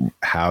given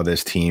how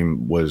this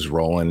team was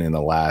rolling in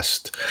the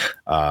last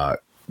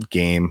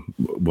game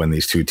when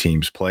these two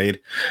teams played.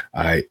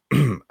 I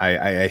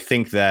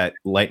think that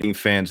Lightning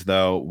fans,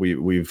 though,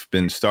 we've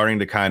been starting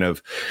to kind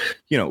of,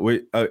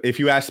 if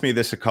you asked me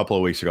this a couple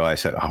of weeks ago, I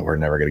said, we're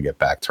never going to get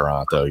back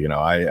Toronto.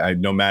 I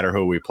no matter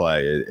who we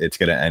play, it's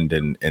going to end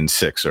in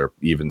 6 or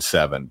even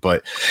 7.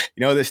 But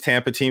this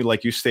Tampa team,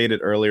 like you stated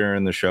earlier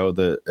in the show,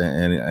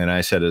 and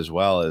I said as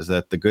well, is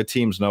that the good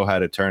teams know how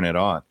to turn it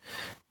on.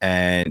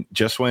 And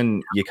just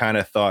when you kind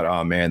of thought,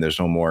 oh man,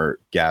 there's no more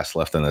gas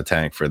left in the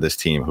tank for this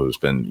team who's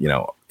been,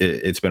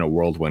 it's been a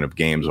whirlwind of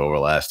games over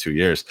the last 2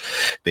 years,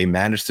 they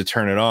managed to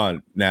turn it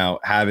on.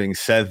 Now, having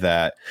said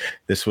that,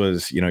 this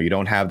was, you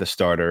don't have the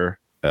starter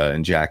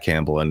and Jack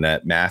Campbell and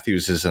net.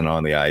 Matthews isn't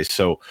on the ice.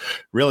 So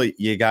really,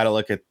 you got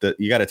to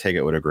you got to take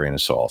it with a grain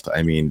of salt.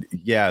 I mean,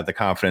 yeah, the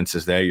confidence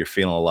is there. You're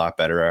feeling a lot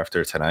better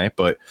after tonight,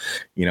 but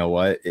you know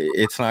what?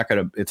 It's not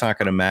going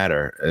to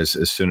matter as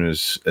soon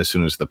as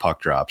the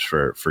puck drops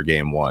for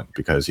game 1,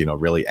 because,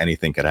 really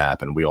anything could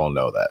happen. We all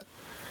know that.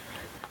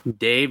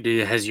 Dave,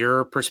 has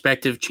your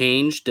perspective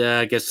changed?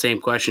 I guess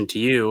same question to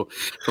you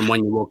from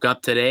when you woke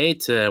up today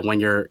to when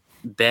your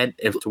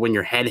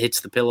head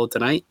hits the pillow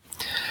tonight.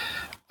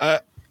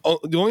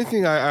 The only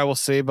thing I will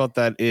say about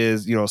that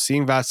is,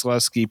 seeing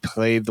Vasilevsky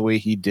play the way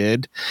he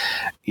did,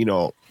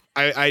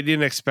 I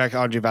didn't expect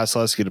Andrei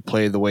Vasilevsky to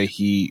play the way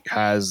he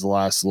has the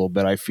last little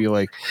bit. I feel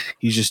like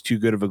he's just too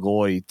good of a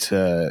goalie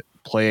to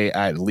play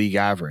at league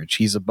average.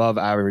 He's above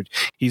average.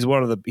 He's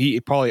one of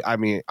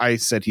the, I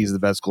said he's the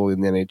best goalie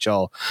in the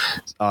NHL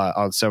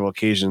on several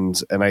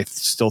occasions, and I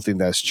still think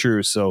that's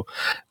true. So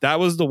that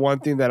was the one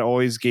thing that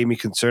always gave me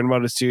concern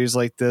about a series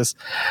like this.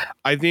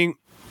 I think,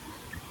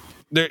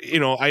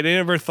 I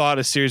never thought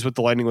a series with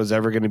the Lightning was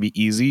ever going to be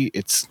easy.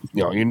 It's,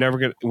 you're never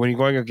going to, when you're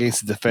going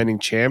against the defending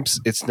champs,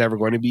 it's never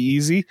going to be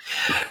easy.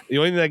 The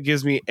only thing that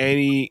gives me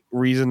any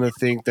reason to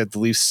think that the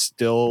Leafs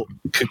still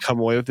could come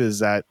away with is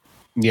that,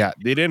 they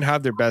didn't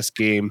have their best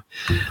game.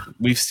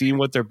 We've seen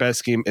what their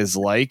best game is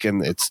like,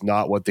 and it's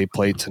not what they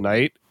played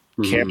tonight.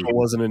 Mm-hmm. Campbell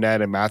wasn't in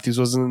that, and Matthews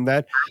wasn't in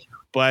that.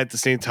 But at the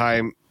same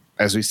time,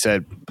 as we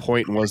said,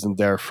 point wasn't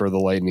there for the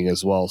Lightning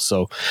as well.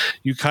 So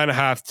you kind of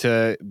have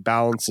to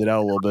balance it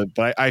out a little bit.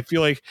 But I feel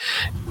like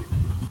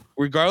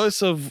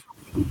regardless of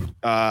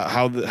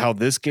how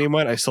this game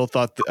went, I still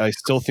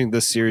think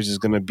this series is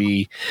going to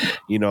be,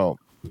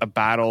 a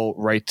battle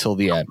right till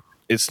the end.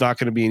 It's not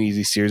going to be an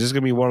easy series. It's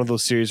going to be one of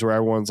those series where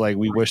everyone's like,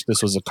 we wish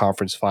this was a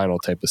conference final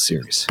type of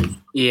series.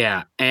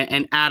 Yeah.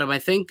 And Adam, I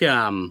think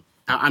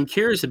I'm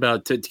curious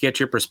about to get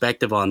your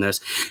perspective on this,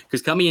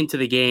 because coming into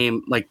the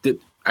game,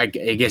 I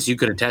guess you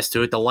could attest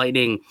to it. The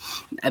Lightning,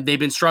 they've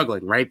been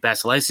struggling, right?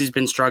 Vasilevsky's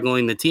been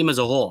struggling. The team as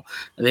a whole,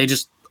 they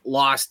just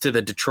lost to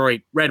the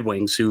Detroit Red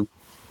Wings, who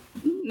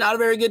not a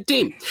very good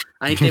team.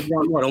 I think they've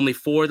won only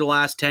 4 of the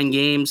last 10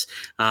 games.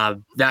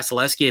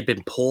 Vasilevsky had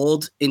been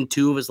pulled in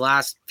 2 of his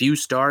last few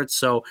starts.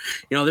 So,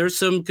 there's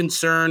some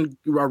concern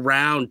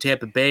around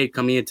Tampa Bay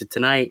coming into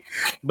tonight.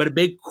 But a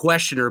big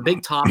question or a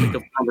big topic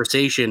of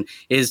conversation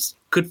is,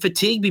 could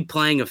fatigue be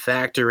playing a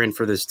factor in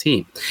for this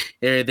team?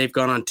 They've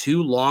gone on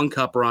 2 long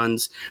cup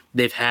runs.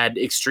 They've had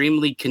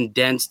extremely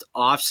condensed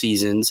off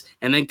seasons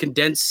and then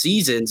condensed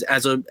seasons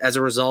as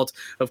a result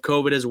of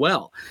COVID as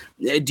well.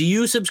 Do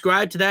you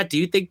subscribe to that? Do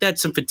you think that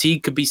some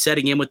fatigue could be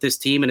setting in with this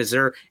team? And is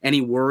there any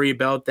worry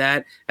about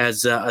that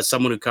as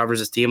someone who covers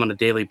this team on a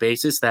daily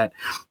basis that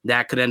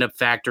could end up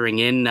factoring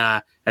in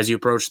as you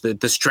approach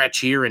the stretch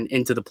here and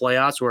into the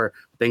playoffs where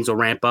things will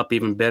ramp up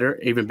even bigger?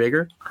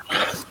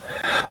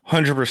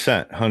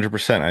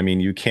 100%. I mean,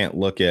 you can't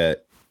look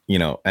at,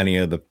 any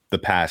of the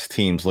past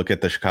teams. Look at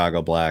the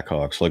Chicago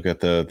Blackhawks. Look at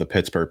the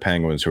Pittsburgh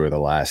Penguins, who were the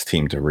last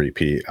team to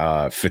repeat.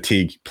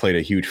 Fatigue played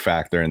a huge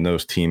factor in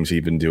those teams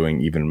even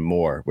doing even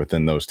more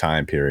within those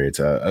time periods,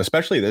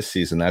 especially this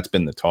season. That's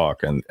been the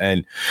talk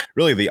and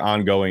really the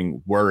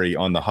ongoing worry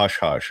on the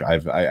hush-hush.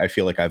 I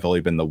feel like I've only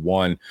been the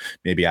one,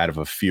 maybe out of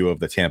a few of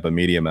the Tampa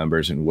media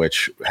members, in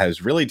which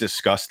has really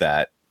discussed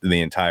that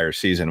the entire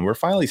season. We're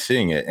finally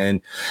seeing it.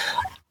 And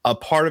a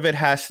part of it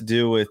has to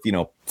do with,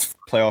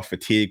 playoff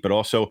fatigue, but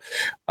also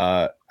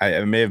I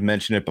may have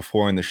mentioned it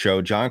before in the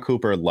show. John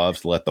Cooper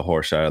loves to let the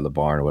horse out of the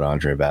barn with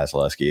Andrei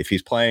Vasilevskiy. If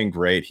he's playing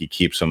great, he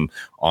keeps him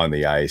on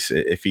the ice.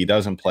 If he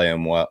doesn't play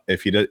him well,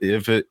 if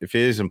he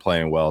isn't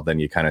playing well, then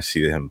you kind of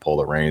see him pull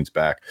the reins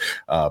back.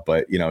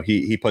 But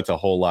he puts a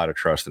whole lot of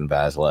trust in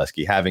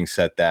Vasilevskiy. Having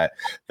said that,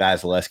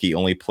 Vasilevskiy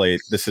only played.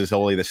 This is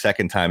only the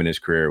second time in his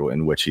career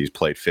in which he's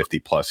played 50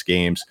 plus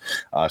games.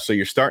 So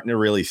you're starting to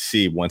really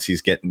see once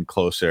he's getting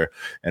closer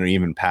and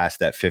even past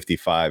that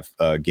 55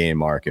 game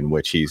mark, in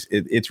which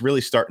it's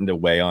really starting to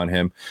weigh on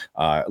him.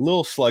 A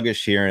little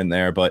sluggish here and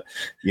there, but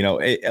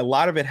a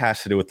lot of it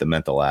has to do with the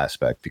mental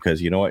aspect, because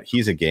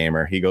he's a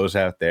gamer. He goes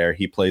out there,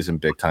 he plays in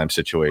big time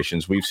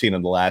situations. We've seen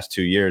in the last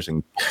 2 years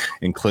in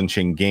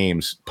clinching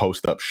games,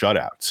 post up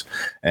shutouts,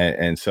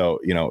 and so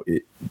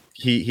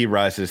he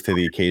rises to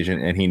the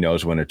occasion, and he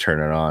knows when to turn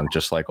it on,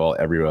 just like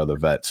every other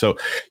vet. So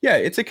yeah,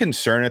 it's a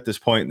concern at this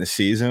point in the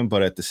season,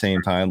 but at the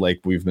same time,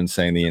 like we've been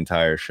saying the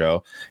entire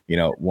show,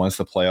 once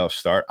the playoffs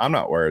start, I'm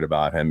not worried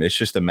about him. It's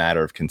just a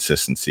matter of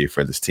consistency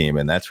for this team,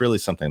 and that's really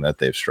something that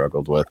they've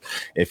struggled with.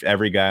 If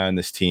every guy on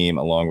this team,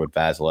 along with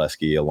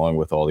Vasilevskiy, along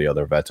with all the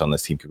other vets on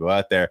this team, could go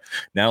out there,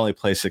 not only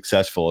play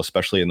successful,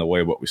 especially in the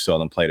way what we saw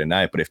them play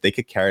tonight, but if they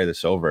could carry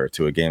this over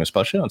to a game,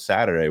 especially on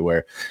Saturday,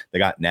 where they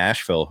got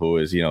Nashville, who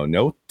is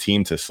no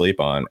team to sleep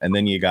on, and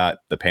then you got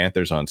the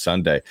Panthers on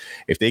Sunday.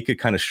 If they could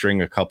kind of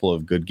string a couple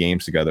of good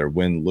games together,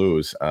 win,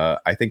 lose,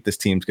 I think this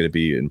team's going to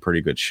be in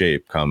pretty good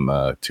shape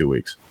come 2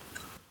 weeks.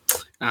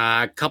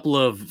 A couple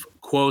of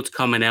quotes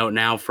coming out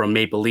now from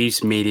Maple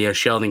Leafs media.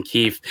 Sheldon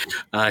Keefe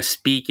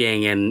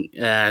speaking, and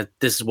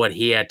this is what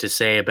he had to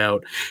say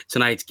about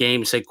tonight's game.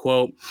 He said,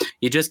 quote,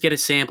 "You just get a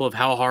sample of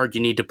how hard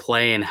you need to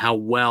play and how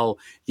well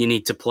you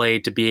need to play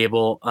to be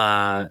able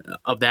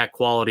of that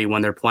quality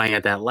when they're playing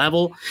at that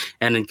level."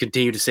 And then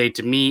continue to say,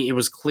 "To me, it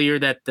was clear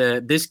that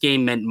this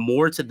game meant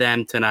more to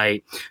them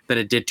tonight than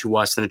it did to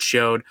us, and it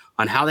showed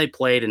on how they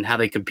played and how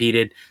they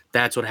competed.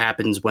 That's what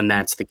happens when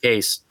that's the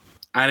case."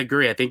 I'd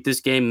agree. I think this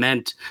game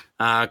meant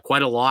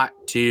quite a lot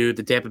to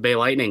the Tampa Bay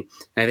Lightning.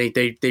 I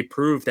think they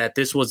proved that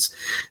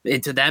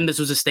to them, this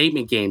was a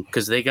statement game,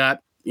 because they got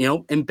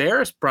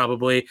embarrassed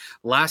probably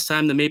last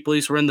time the Maple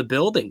Leafs were in the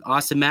building.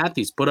 Austin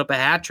Matthews put up a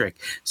hat trick,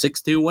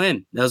 6-2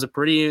 win. That was a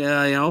pretty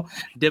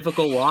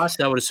difficult loss,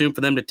 I would assume,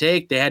 for them to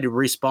take. They had to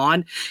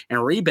respond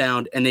and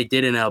rebound, and they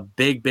did in a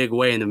big, big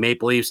way. And the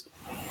Maple Leafs,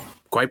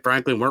 quite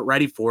frankly, weren't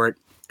ready for it,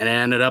 and it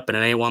ended up in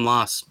an 8-1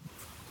 loss.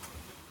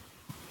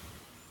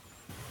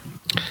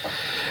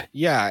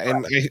 Yeah,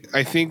 and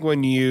I think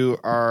when you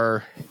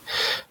are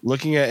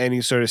looking at any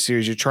sort of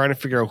series, you're trying to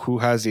figure out who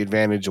has the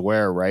advantage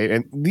where, right?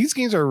 And these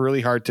games are really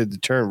hard to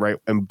determine, right?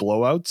 And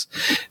blowouts,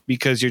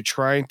 because you're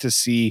trying to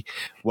see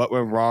what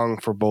went wrong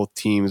for both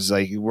teams.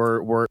 Like,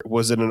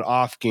 was it an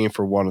off game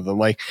for one of them?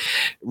 Like,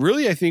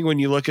 really, I think when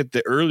you look at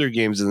the earlier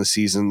games in the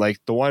season, like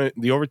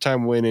the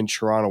overtime win in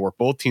Toronto, where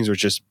both teams were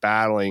just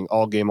battling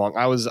all game long.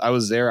 I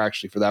was there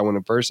actually for that one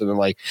in person, and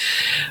like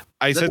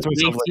I said to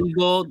myself,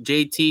 goal,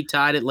 JT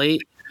tied it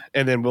late.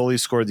 And then Willie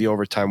scored the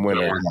overtime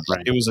winner. Yeah, right.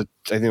 I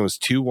think it was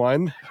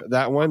 2-1,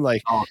 that one.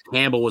 Like,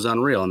 Campbell was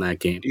unreal in that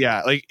game.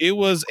 Yeah, like it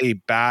was a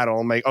battle.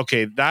 I'm like,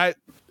 okay, that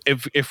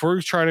if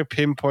we're trying to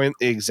pinpoint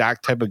the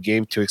exact type of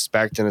game to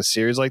expect in a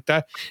series like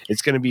that,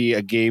 it's going to be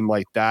a game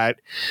like that.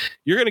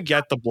 You're going to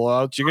get the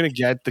blowouts. You're going to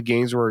get the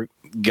games where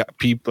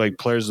people, like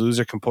players, lose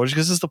their composure,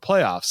 because it's the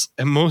playoffs.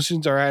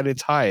 Emotions are at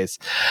its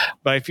highest.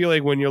 But I feel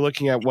like when you're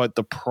looking at what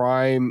the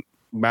prime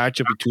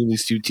matchup between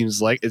these two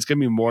teams, like, it's going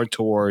to be more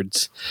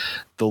towards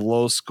the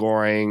low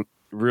scoring,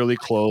 really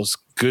close,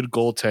 good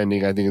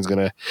goaltending. I think is going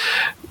to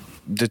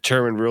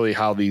determine really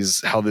how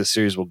this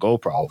series will go,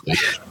 probably.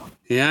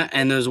 Yeah,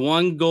 and there's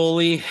one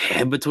goalie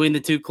between the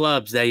two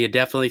clubs that you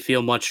definitely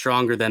feel much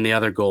stronger than the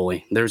other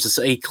goalie. There's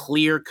a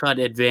clear-cut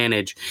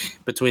advantage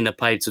between the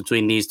pipes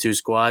between these two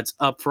squads.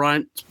 Up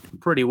front,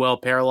 pretty well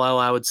parallel,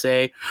 I would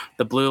say.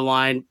 The blue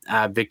line,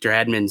 Victor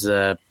Hedman's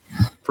a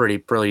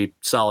pretty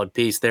solid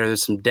piece there.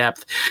 There's some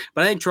depth.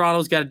 But I think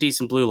Toronto's got a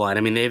decent blue line.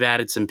 I mean, they've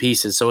added some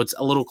pieces, so it's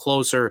a little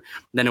closer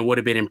than it would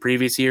have been in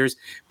previous years.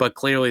 But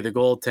clearly the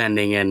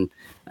goaltending, and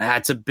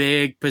that's a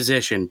big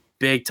position.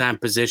 Big time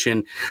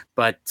position,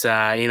 but if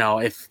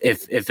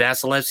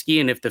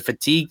Vasilevskiy and if the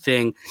fatigue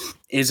thing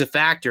is a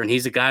factor, and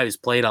he's a guy who's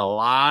played a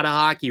lot of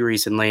hockey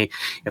recently,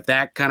 if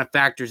that kind of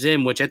factors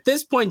in, which at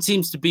this point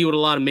seems to be what a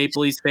lot of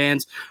Maple Leafs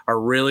fans are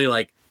really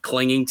like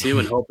clinging to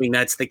and hoping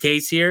that's the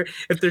case here.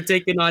 If they're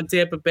taking on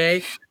Tampa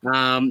Bay,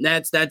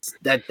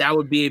 that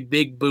would be a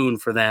big boon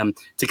for them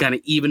to kind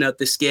of even out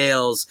the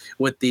scales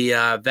with the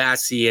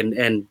Vassie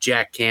and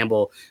Jack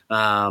Campbell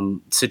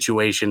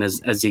situation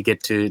as you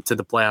get to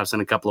the playoffs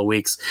in a couple of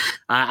weeks.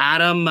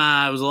 Adam,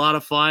 it was a lot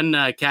of fun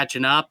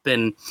catching up,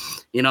 and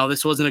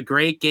this wasn't a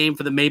great game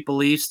for the Maple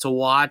Leafs to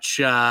watch.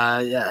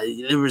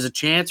 There was a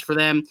chance for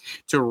them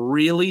to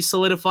really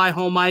solidify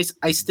home ice.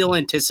 I still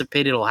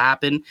anticipate it'll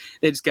happen.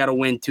 They just got to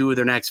win 2 of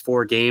their next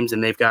 4 games,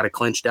 and they've got it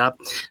clinched up.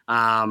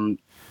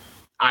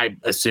 I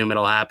assume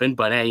it'll happen,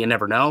 but hey, you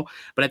never know.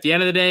 But at the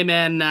end of the day,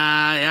 man,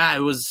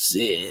 it was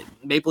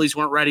Maple Leafs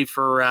weren't ready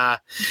for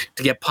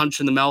to get punched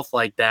in the mouth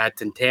like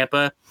that. In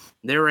Tampa,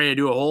 they're ready to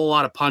do a whole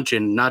lot of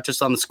punching, not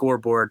just on the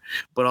scoreboard,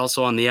 but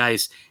also on the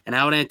ice. And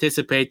I would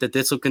anticipate that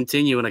this will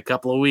continue in a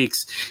couple of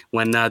weeks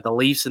when the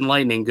Leafs and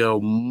Lightning go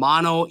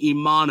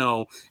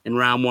mano-a-mano in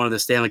round 1 of the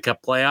Stanley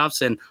Cup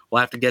playoffs. And we'll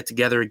have to get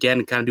together again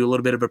and kind of do a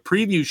little bit of a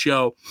preview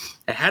show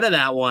ahead of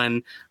that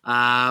one.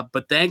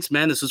 But thanks,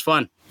 man. This was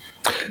fun.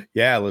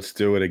 Yeah, let's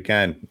do it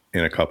again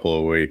in a couple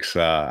of weeks.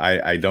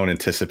 I don't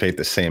anticipate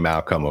the same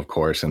outcome, of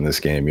course, in this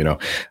game.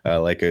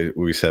 Like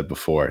we said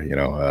before,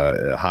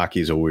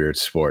 hockey's a weird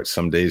sport.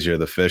 Some days you're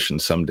the fish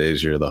and some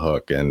days you're the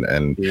hook. And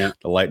the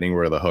Lightning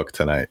were the hook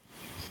tonight.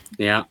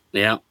 Yeah.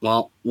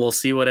 Well, we'll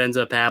see what ends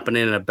up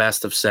happening in a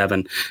best of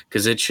 7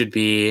 because it should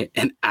be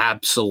an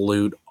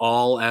absolute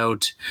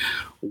all-out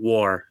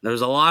war.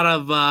 There's a lot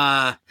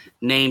of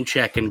name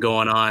checking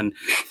going on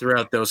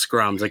throughout those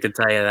scrums, I can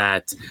tell you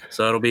that.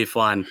 So it'll be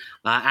fun.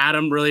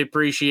 Adam, really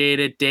appreciate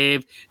it.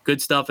 Dave,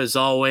 good stuff as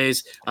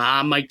always.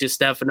 I'm Mike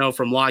DiStefano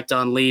from Locked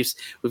On Leafs.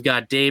 We've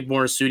got Dave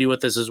Morassutti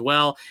with us as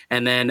well,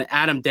 and then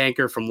Adam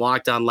Danker from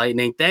Locked On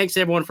Lightning. Thanks,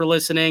 everyone, for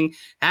listening.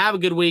 Have a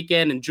good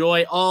weekend.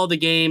 Enjoy all the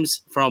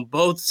games from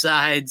both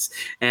sides,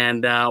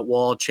 and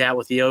we'll chat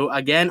with you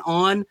again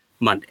on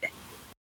Monday.